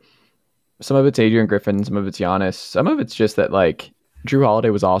where some of it's Adrian Griffin, some of it's Giannis, some of it's just that, like, Drew Holiday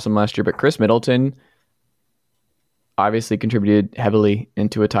was awesome last year, but Chris Middleton obviously contributed heavily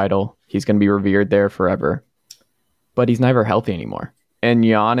into a title. He's going to be revered there forever, but he's never healthy anymore. And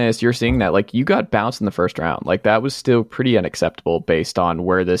Giannis, you're seeing that, like, you got bounced in the first round. Like, that was still pretty unacceptable based on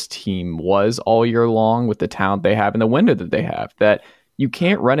where this team was all year long with the talent they have and the window that they have, that you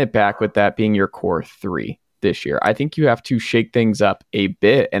can't run it back with that being your core three this year. I think you have to shake things up a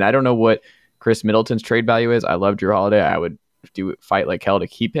bit. And I don't know what Chris Middleton's trade value is. I love Drew Holiday. I would fight like hell to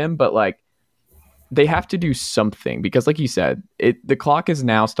keep him, but like, they have to do something because, like you said, the clock is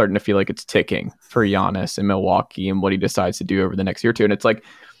now starting to feel like it's ticking for Giannis in Milwaukee and what he decides to do over the next year or two. And it's like,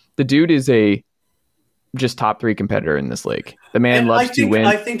 the dude is a just top 3 competitor in this league. The man loves to win.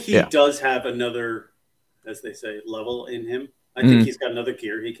 I think he does have another, as they say, level in him. I think he's got another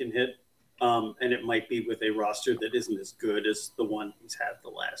gear he can hit. And it might be with a roster that isn't as good as the one he's had the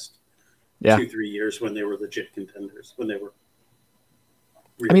last 2-3 years when they were legit contenders, when they were.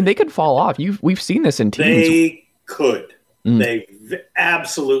 I mean, they could fall off. We've seen this in teams. They could. They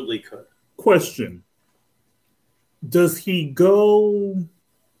absolutely could. Question. Does he go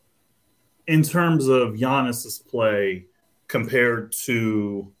in terms of Giannis's play compared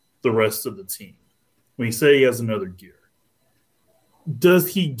to the rest of the team? When you say he has another gear,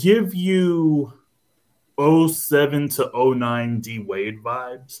 does he give you 07 to 09 D Wade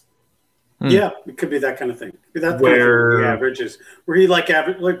vibes? Yeah, it could be that kind of thing. That where kind of averages, where he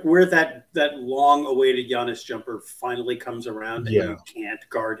where that long awaited Giannis jumper finally comes around and you can't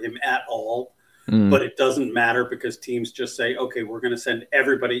guard him at all. But it doesn't matter because teams just say, okay, we're going to send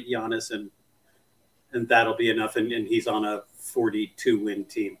everybody Giannis and that'll be enough. And he's on a 42-win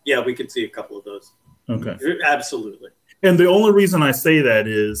team. Yeah, we could see a couple of those. Okay. Absolutely. And the only reason I say that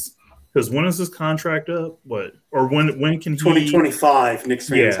is because when is this contract up? What? Or when can he... 2025. Knicks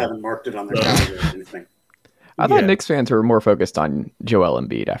fans haven't marked it on their calendar or anything. I thought Knicks fans were more focused on Joel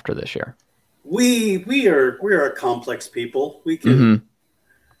Embiid after this year. We're a complex people. We can...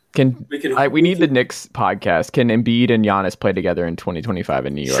 We need the Knicks podcast. Can Embiid and Giannis play together in 2025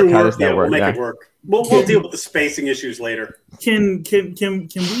 in New York? Sure, how does that work? We'll make it work. We'll deal with the spacing issues later. Can we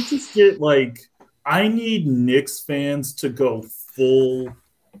just get like... I need Knicks fans to go full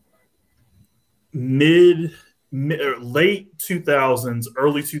late 2000s,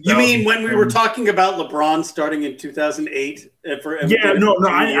 early 2000s. You mean when we were talking about LeBron starting in 2008?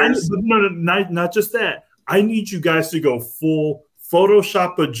 Not just that. I need you guys to go full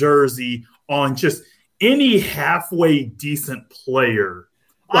Photoshop a jersey on just any halfway decent player.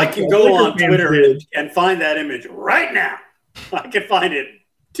 I can go on Twitter and find that image right now. I can find it.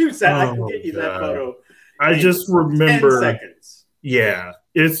 2 seconds. I can get you that photo. I just remember 10 seconds. Yeah.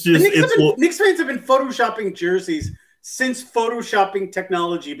 It's just Knicks fans have been photoshopping jerseys since photoshopping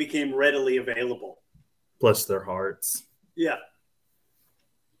technology became readily available. Bless their hearts. Yeah.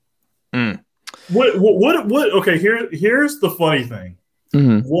 What okay, here's the funny thing.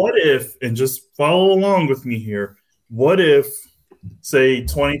 What if, and just follow along with me here, what if, say,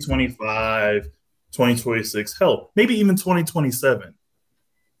 2025, 2026, hell, maybe even 2027,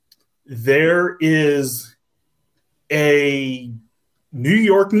 there is a New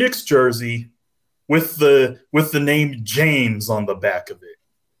York Knicks jersey with the name James on the back of it.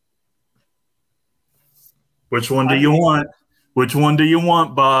 Which one do you want? Which one do you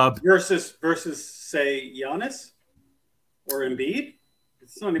want, Bob? Versus say Giannis or Embiid?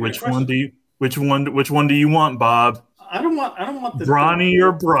 It's not even which one do you want, Bob? I don't want the Bronny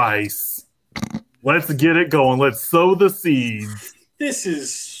or Bryce. Let's get it going. Let's sow the seeds. This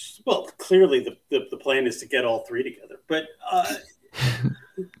is clearly the plan is to get all three together, but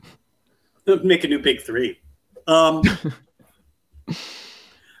make a new big three. I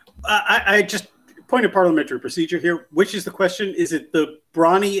just point of parliamentary procedure here. Which is the question? Is it the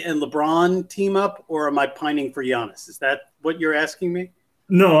Bronny and LeBron team up, or am I pining for Giannis? Is that what you're asking me?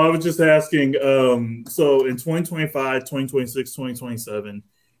 No, I was just asking. So in 2025, 2026, 2027,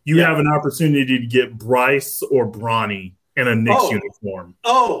 you have an opportunity to get Bryce or Bronny in a Knicks uniform.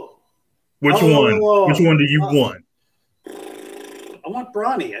 Which one? Which one do you want? I want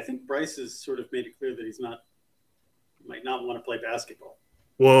Bronny. I think Bryce has sort of made it clear that might not want to play basketball.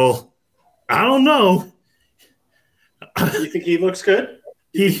 Well, I don't know. You think he looks good?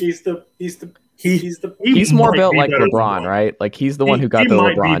 He's more built like LeBron, right? Like he's the one who got the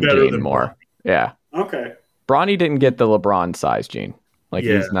LeBron gene more. Yeah. Okay. Bronny didn't get the LeBron size gene. Like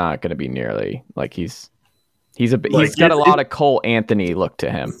he's not going to be nearly like he's Like, got a lot of Cole Anthony look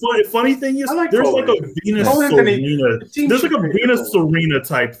to him. Funny thing is, like there's Cole like a Venus Serena. There's like a Venus Serena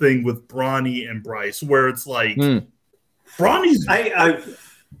type thing with Bronny and Bryce, where it's like Bronny's.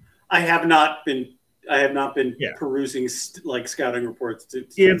 I have not been perusing like scouting reports.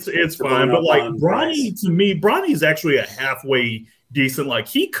 It's fine, but like Bronny, to me, Bronny's actually a halfway decent. Like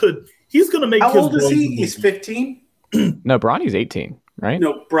he's going to make. How old is he? He's 15. No, Bronny's 18, right?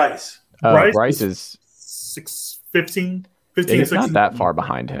 No, Bryce. Bryce is 15. Yeah, he's not that far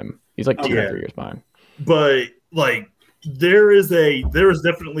behind him. He's like 2 or 3 years behind. But like there is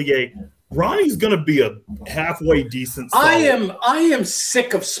definitely a Ronnie's going to be a halfway decent. I am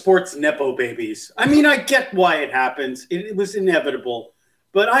sick of sports nepo babies. I mean, I get why it happens. It was inevitable.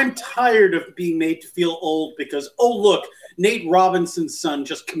 But I'm tired of being made to feel old because, oh, look, Nate Robinson's son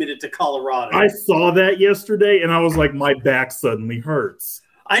just committed to Colorado. I saw that yesterday, and I was like, my back suddenly hurts.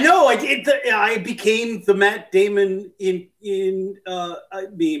 I know. I became the Matt Damon in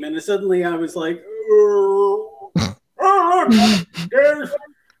meme, and suddenly I was like,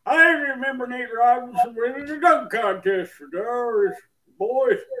 I remember Nate Robinson winning the dunk contest for those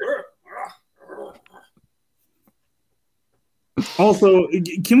boys. Also,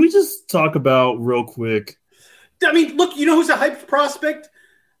 can we just talk about real quick? I mean, look, you know who's a hyped prospect?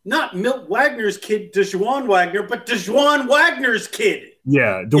 Not Milt Wagner's kid, DeJuan Wagner, but DeJuan Wagner's kid.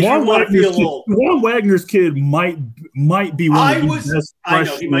 Yeah, DeJuan Wagner's kid might be one of the best freshmen. I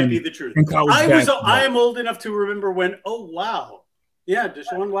know he might be the truth. I am old enough to remember when. Oh wow, yeah,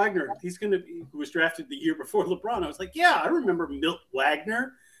 DeJuan Wagner. Who was drafted the year before LeBron. I was like, yeah, I remember Milt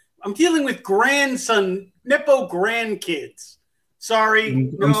Wagner. I'm dealing with nepo grandkids.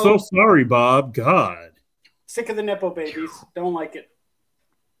 Sorry, I'm so sorry, Bob. God, sick of the nepo babies. Don't like it.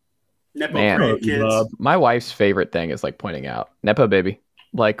 Nepo grandkids. My wife's favorite thing is like pointing out nepo baby.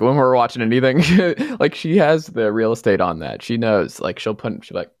 Like when we're watching anything, like she has the real estate on that. She knows. Like she'll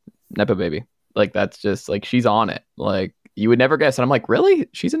like nepo baby. Like that's just like she's on it. Like you would never guess. And I'm like, really?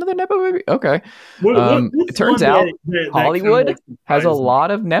 She's another nepo baby? Okay. It turns out Hollywood has a lot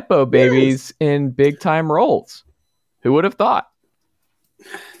of nepo babies in big time roles. Who would have thought?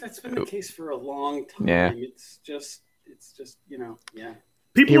 That's been the case for a long time. Yeah. It's just yeah.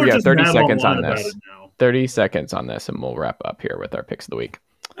 People here we go. 30 just seconds on this. 30 seconds on this, and we'll wrap up here with our picks of the week.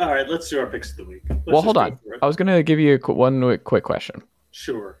 All right, let's do our picks of the week. Well, hold on. I was going to give you one quick question.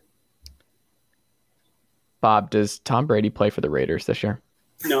 Sure. Bob, does Tom Brady play for the Raiders this year?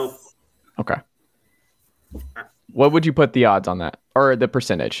 No. Okay. What would you put the odds on that? Or the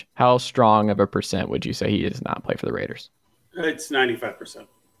percentage? How strong of a percent would you say he does not play for the Raiders? It's 95%.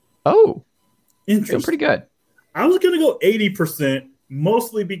 Oh. Interesting. Pretty good. I was going to go 80%,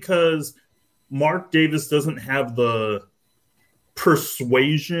 mostly because Mark Davis doesn't have the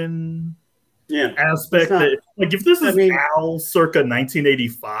persuasion aspect. Like if this is Al circa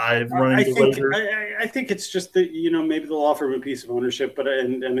 1985 running the Raiders. I think it's just that, maybe they'll offer him a piece of ownership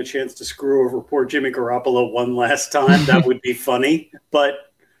and a chance to screw over poor Jimmy Garoppolo one last time. That would be funny. But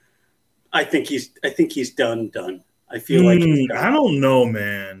I think he's done. I feel like he's done. I don't know,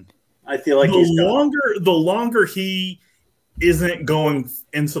 man. I feel like the longer he isn't going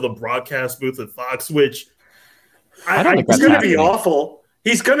into the broadcast booth at Fox, which I don't think he's going to be awful.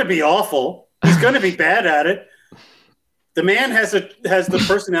 He's going to be awful. He's going to be bad at it. The man has the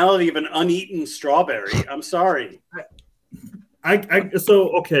personality of an uneaten strawberry. I'm sorry.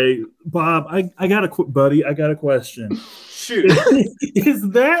 Okay, Bob. I got a question. Shoot. Is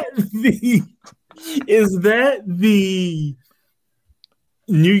that the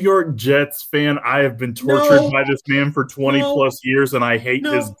New York Jets fan? I have been tortured by this man for 20 plus years and I hate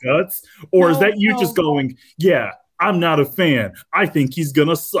his guts? Or is that you just going, yeah, I'm not a fan. I think he's going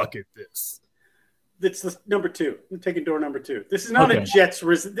to suck at this. That's the number 2. I'm taking door number 2. This is not a Jets.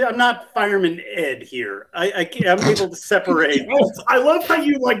 I'm not Fireman Ed here. I'm able to separate. I love how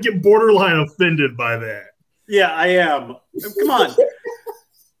you get borderline offended by that. Yeah, I am. Come on.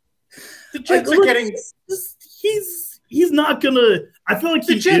 The Jets are getting. He's not gonna. I feel like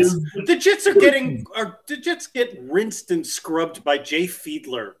the Jets get rinsed and scrubbed by Jay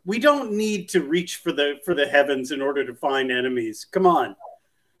Fiedler. We don't need to reach for the heavens in order to find enemies. Come on.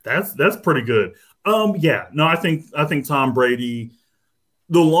 That's pretty good. I think Tom Brady,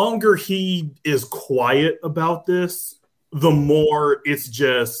 the longer he is quiet about this, the more it's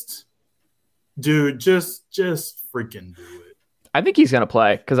just, dude, just freaking do it. I think he's going to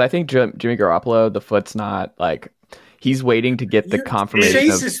play because I think Jimmy Garoppolo, the foot's not he's waiting to get the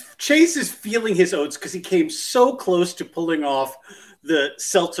confirmation. Chase is feeling his oats because he came so close to pulling off the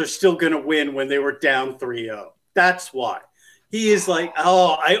Celts are still going to win when they were down 3-0. That's why. He is like,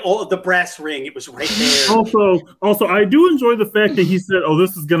 the brass ring. It was right there. Also, I do enjoy the fact that he said, "Oh,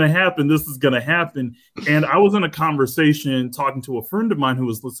 this is going to happen. This is going to happen." And I was in a conversation talking to a friend of mine who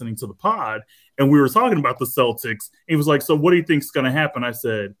was listening to the pod, and we were talking about the Celtics. He was like, "So, what do you think is going to happen?" I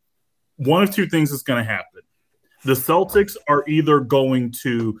said, "One of two things is going to happen. The Celtics are either going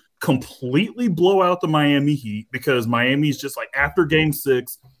to completely blow out the Miami Heat because Miami's just like after Game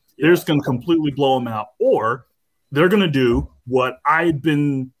 6, they're just going to completely blow them out, or they're going to do what I've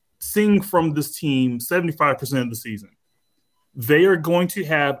been seeing from this team 75% of the season. They are going to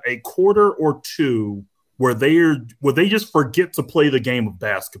have a quarter or two where they just forget to play the game of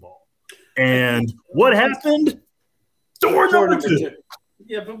basketball." And what happened? Door number two.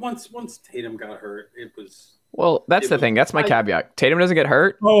 Yeah, but once Tatum got hurt, it was. Well, that's the thing. That's my caveat. Tatum doesn't get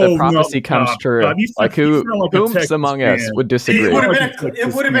hurt. The prophecy comes true. God, whom among us would disagree? It would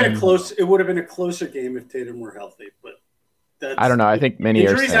have been a close. It would have been a closer game if Tatum were healthy. But I don't know. I think many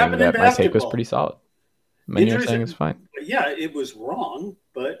are saying that my take was pretty solid. Many are saying it's fine. Yeah, it was wrong,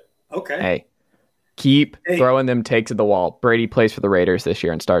 but okay. Hey, keep throwing them takes at the wall. Brady plays for the Raiders this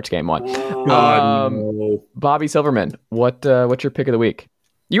year and starts game 1. No. Bobby Silverman, what's your pick of the week?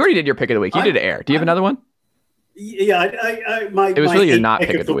 You already did your pick of the week. You did air. Do you have another one? Yeah, it was really your not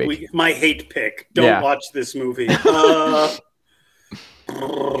pick of the week. My hate pick. Don't watch this movie. I'm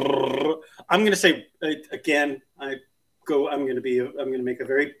going to say again. I'm going to make a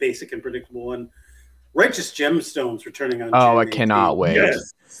very basic and predictable one. Righteous Gemstones returning on. Oh, I cannot wait.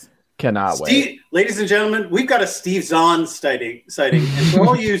 Yes. Cannot wait. Ladies and gentlemen, we've got a Steve Zahn sighting. And for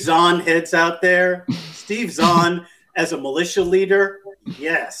all you Zahn heads out there, Steve Zahn as a militia leader,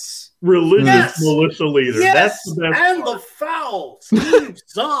 yes. Religious militia leader. Yes. That's the best and part. The foul. Steve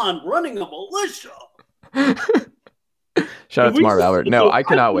Zahn running a militia. Shout out to Marv Albert. No, I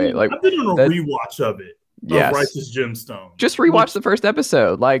cannot wait. Like I've been on a rewatch of it. Yes. Of Righteous Gemstone. Just rewatch the first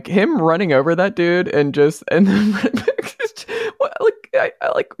episode. Like him running over that dude and then I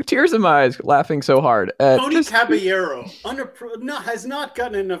like tears in my eyes laughing so hard. Tony Caballero has not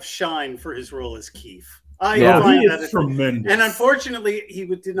gotten enough shine for his role as Keith. I find that tremendous. And unfortunately, he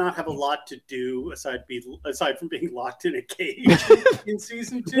did not have a lot to do aside from being locked in a cage in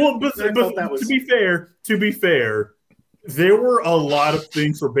season 2. Well, but to be fair, there were a lot of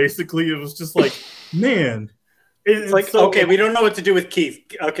things where basically it was just like, man, it's like okay, we don't know what to do with Keith.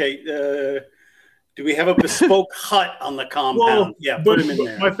 Okay, do we have a bespoke hut on the compound? Put him in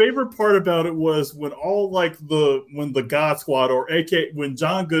there. My favorite part about it was when when the God Squad when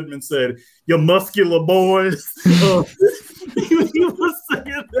John Goodman said, "You muscular boys," he was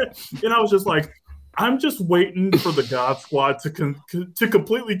saying that, and I was just like, I'm just waiting for the God Squad to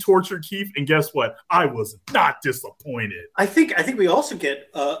completely torture Keith, and guess what? I was not disappointed. I think we also get.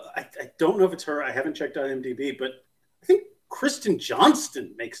 I don't know if it's her. I haven't checked IMDb, but I think Kristen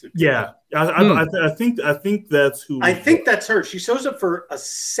Johnston makes it. Yeah, I think that's who. I think that's her. She shows up for a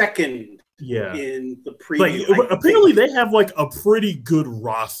second. Yeah. In the preview, apparently they have like a pretty good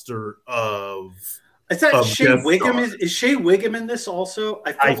roster of. Is that Shea Wiggum? Is Shea Wiggum in this also?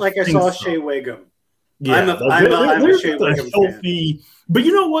 I felt like I saw Shea Wiggum. Yeah, I'm a Shea Wiggum fan. But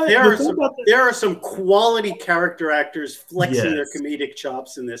you know what? There are some quality character actors flexing their comedic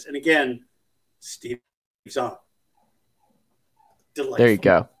chops in this, and again, Steve Zahn. Delightful. There you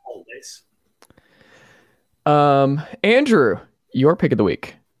go. Always. Andrew, your pick of the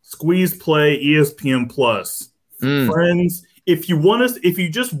week. Squeeze Play ESPN Plus. Friends, if you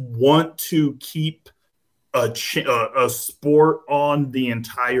just want to keep a sport on the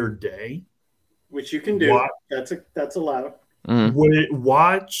entire day, which you can do, that's allowed.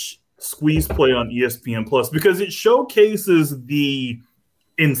 Watch Squeeze Play on ESPN Plus because it showcases the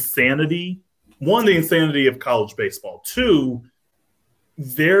insanity. One, the insanity of college baseball. Two,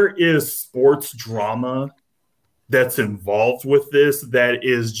 there is sports drama that's involved with this that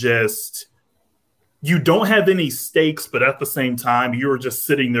is just, you don't have any stakes, but at the same time, you're just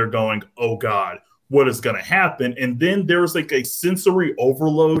sitting there going, oh God, what is going to happen? And then there's like a sensory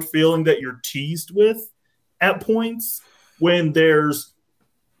overload feeling that you're teased with at points when there's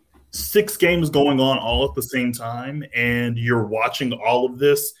 6 games going on all at the same time and you're watching all of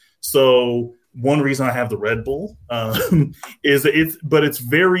this. So one reason I have the Red Bull is it's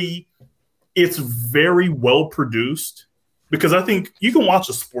very well produced, because I think you can watch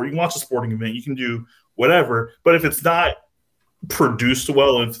a sporting event, you can do whatever, but if it's not produced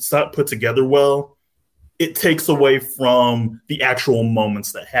well, if it's not put together well, it takes away from the actual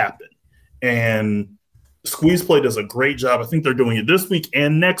moments that happen. And Squeeze Play does a great job. I think they're doing it this week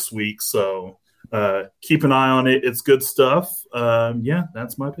and next week. So keep an eye on it. It's good stuff. Yeah,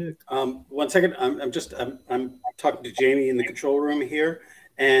 that's my pick. 1 second. I'm talking to Jamie in the control room here,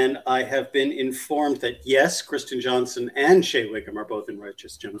 and I have been informed that yes, Kristen Johnson and Shea Wiggum are both in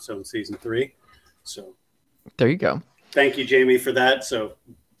Righteous Gemstone season 3. So there you go. Thank you, Jamie, for that. So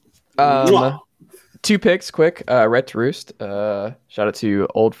 2 picks, quick. Red to Roost. Shout out to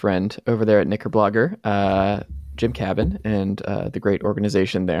old friend over there at Knickerblogger, Jim Cabin, and the great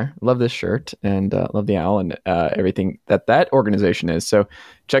organization there. Love this shirt and love the owl and everything that organization is. So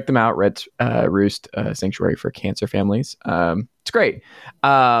check them out. Red Roost Sanctuary for Cancer Families. It's great.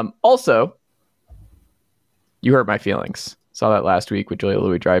 Also, you hurt my feelings. Saw that last week with Julia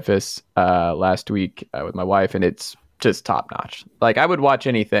Louis-Dreyfus. Last week with my wife, and it's just top notch. Like, I would watch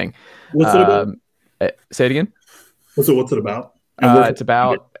anything. What's it about? Say it again. What's it about?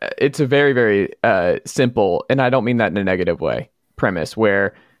 It's a very, very simple, and I don't mean that in a negative way, premise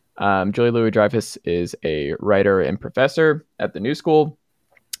where Julia Louis-Dreyfus is a writer and professor at the New School,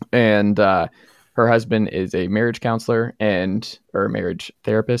 and her husband is a marriage counselor or a marriage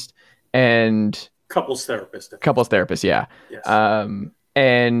therapist, and couples therapist. Yeah. Yes.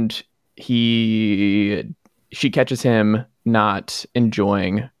 And she catches him not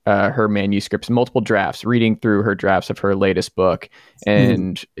enjoying her manuscripts, multiple drafts, reading through her drafts of her latest book,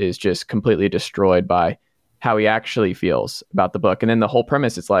 and is just completely destroyed by how he actually feels about the book. And then the whole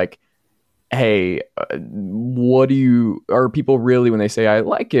premise is like, hey, are people really, when they say I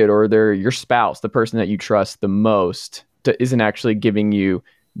like it, or they're your spouse, the person that you trust the most, isn't actually giving you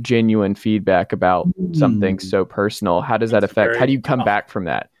genuine feedback about something so personal? How does that affect? How do you come back from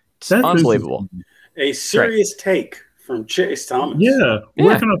that? It's unbelievable. A serious take from Chase Thomas. Yeah.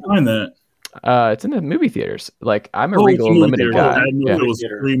 Where can I find that? It's in the movie theaters. Like, I'm a Regal Unlimited guy. I didn't know if it was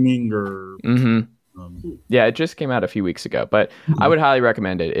streaming or. Yeah, it just came out a few weeks ago, but I would highly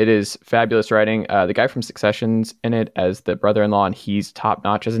recommend it. It is fabulous writing. The guy from Succession's in it as the brother-in-law, and he's top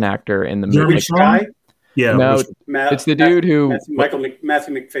notch as an actor in the movie. Which guy? Yeah, no, it's the dude who Matthew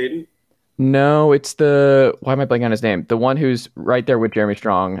McFadden. No, it's why am I blanking on his name? The one who's right there with Jeremy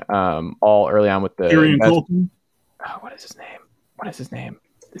Strong, all early on with the. Colton. Oh, what is his name? Is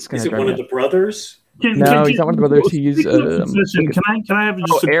it one of the brothers? He's not one of the brothers. He's can I have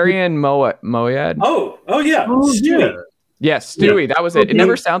just Arian Moayed? Oh yeah. Stewie. Yes, Stewie. Yeah. That was it. It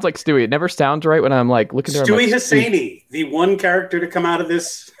never sounds like Stewie. It never sounds right when I'm like looking at Stewie Hosseini, the one character to come out of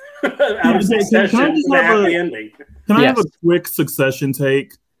this Succession with a happy ending. Can I have a quick Succession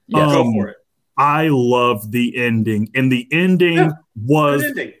take? Yes. Go for it. I love the ending, and the ending was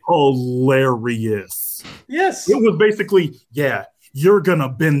hilarious. Yes. It was basically, you're going to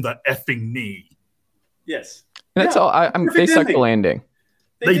bend the effing knee. Yes. And that's all. They sucked the landing.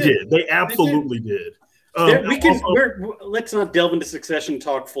 They did. They absolutely did. Let's not delve into Succession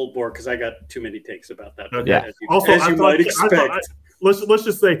talk full bore, because I got too many takes about that. Okay. Yeah. As you might expect. Let's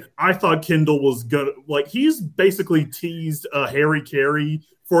just say, I thought Kendall was good. Like, he's basically teased Harry Carey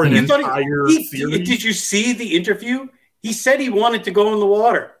for an entire series. Did you see the interview? He said he wanted to go in the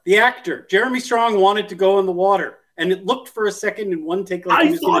water. The actor, Jeremy Strong, wanted to go in the water. And it looked for a second in one take like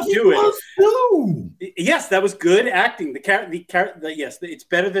he was going to do it. Too. Yes, that was good acting. Yes, it's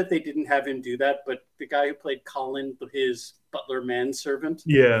better that they didn't have him do that. But the guy who played Colin, his butler manservant,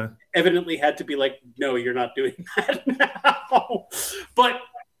 evidently had to be like, no, you're not doing that now. But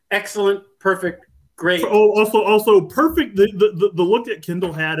excellent, perfect, great. Also perfect. The look that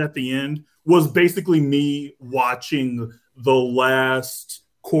Kendall had at the end was basically me watching the last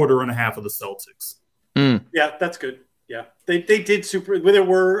quarter and a half of the Celtics. Yeah, that's good. Yeah, they did super. There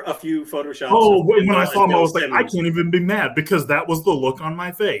were a few Photoshops. Oh, when I saw them, I was like, I can't even be mad, because that was the look on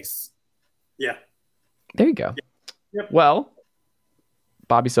my face. Yeah. There you go. Yep. Well,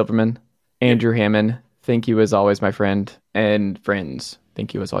 Bobby Silverman, Andrew Hammond, thank you as always, my friend, and friends.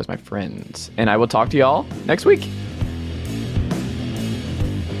 Thank you as always, my friends. And I will talk to y'all next week.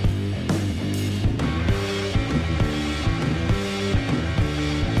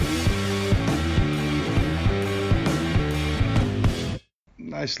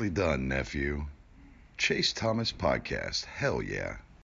 Nicely done, nephew. Chase Thomas Podcast. Hell yeah.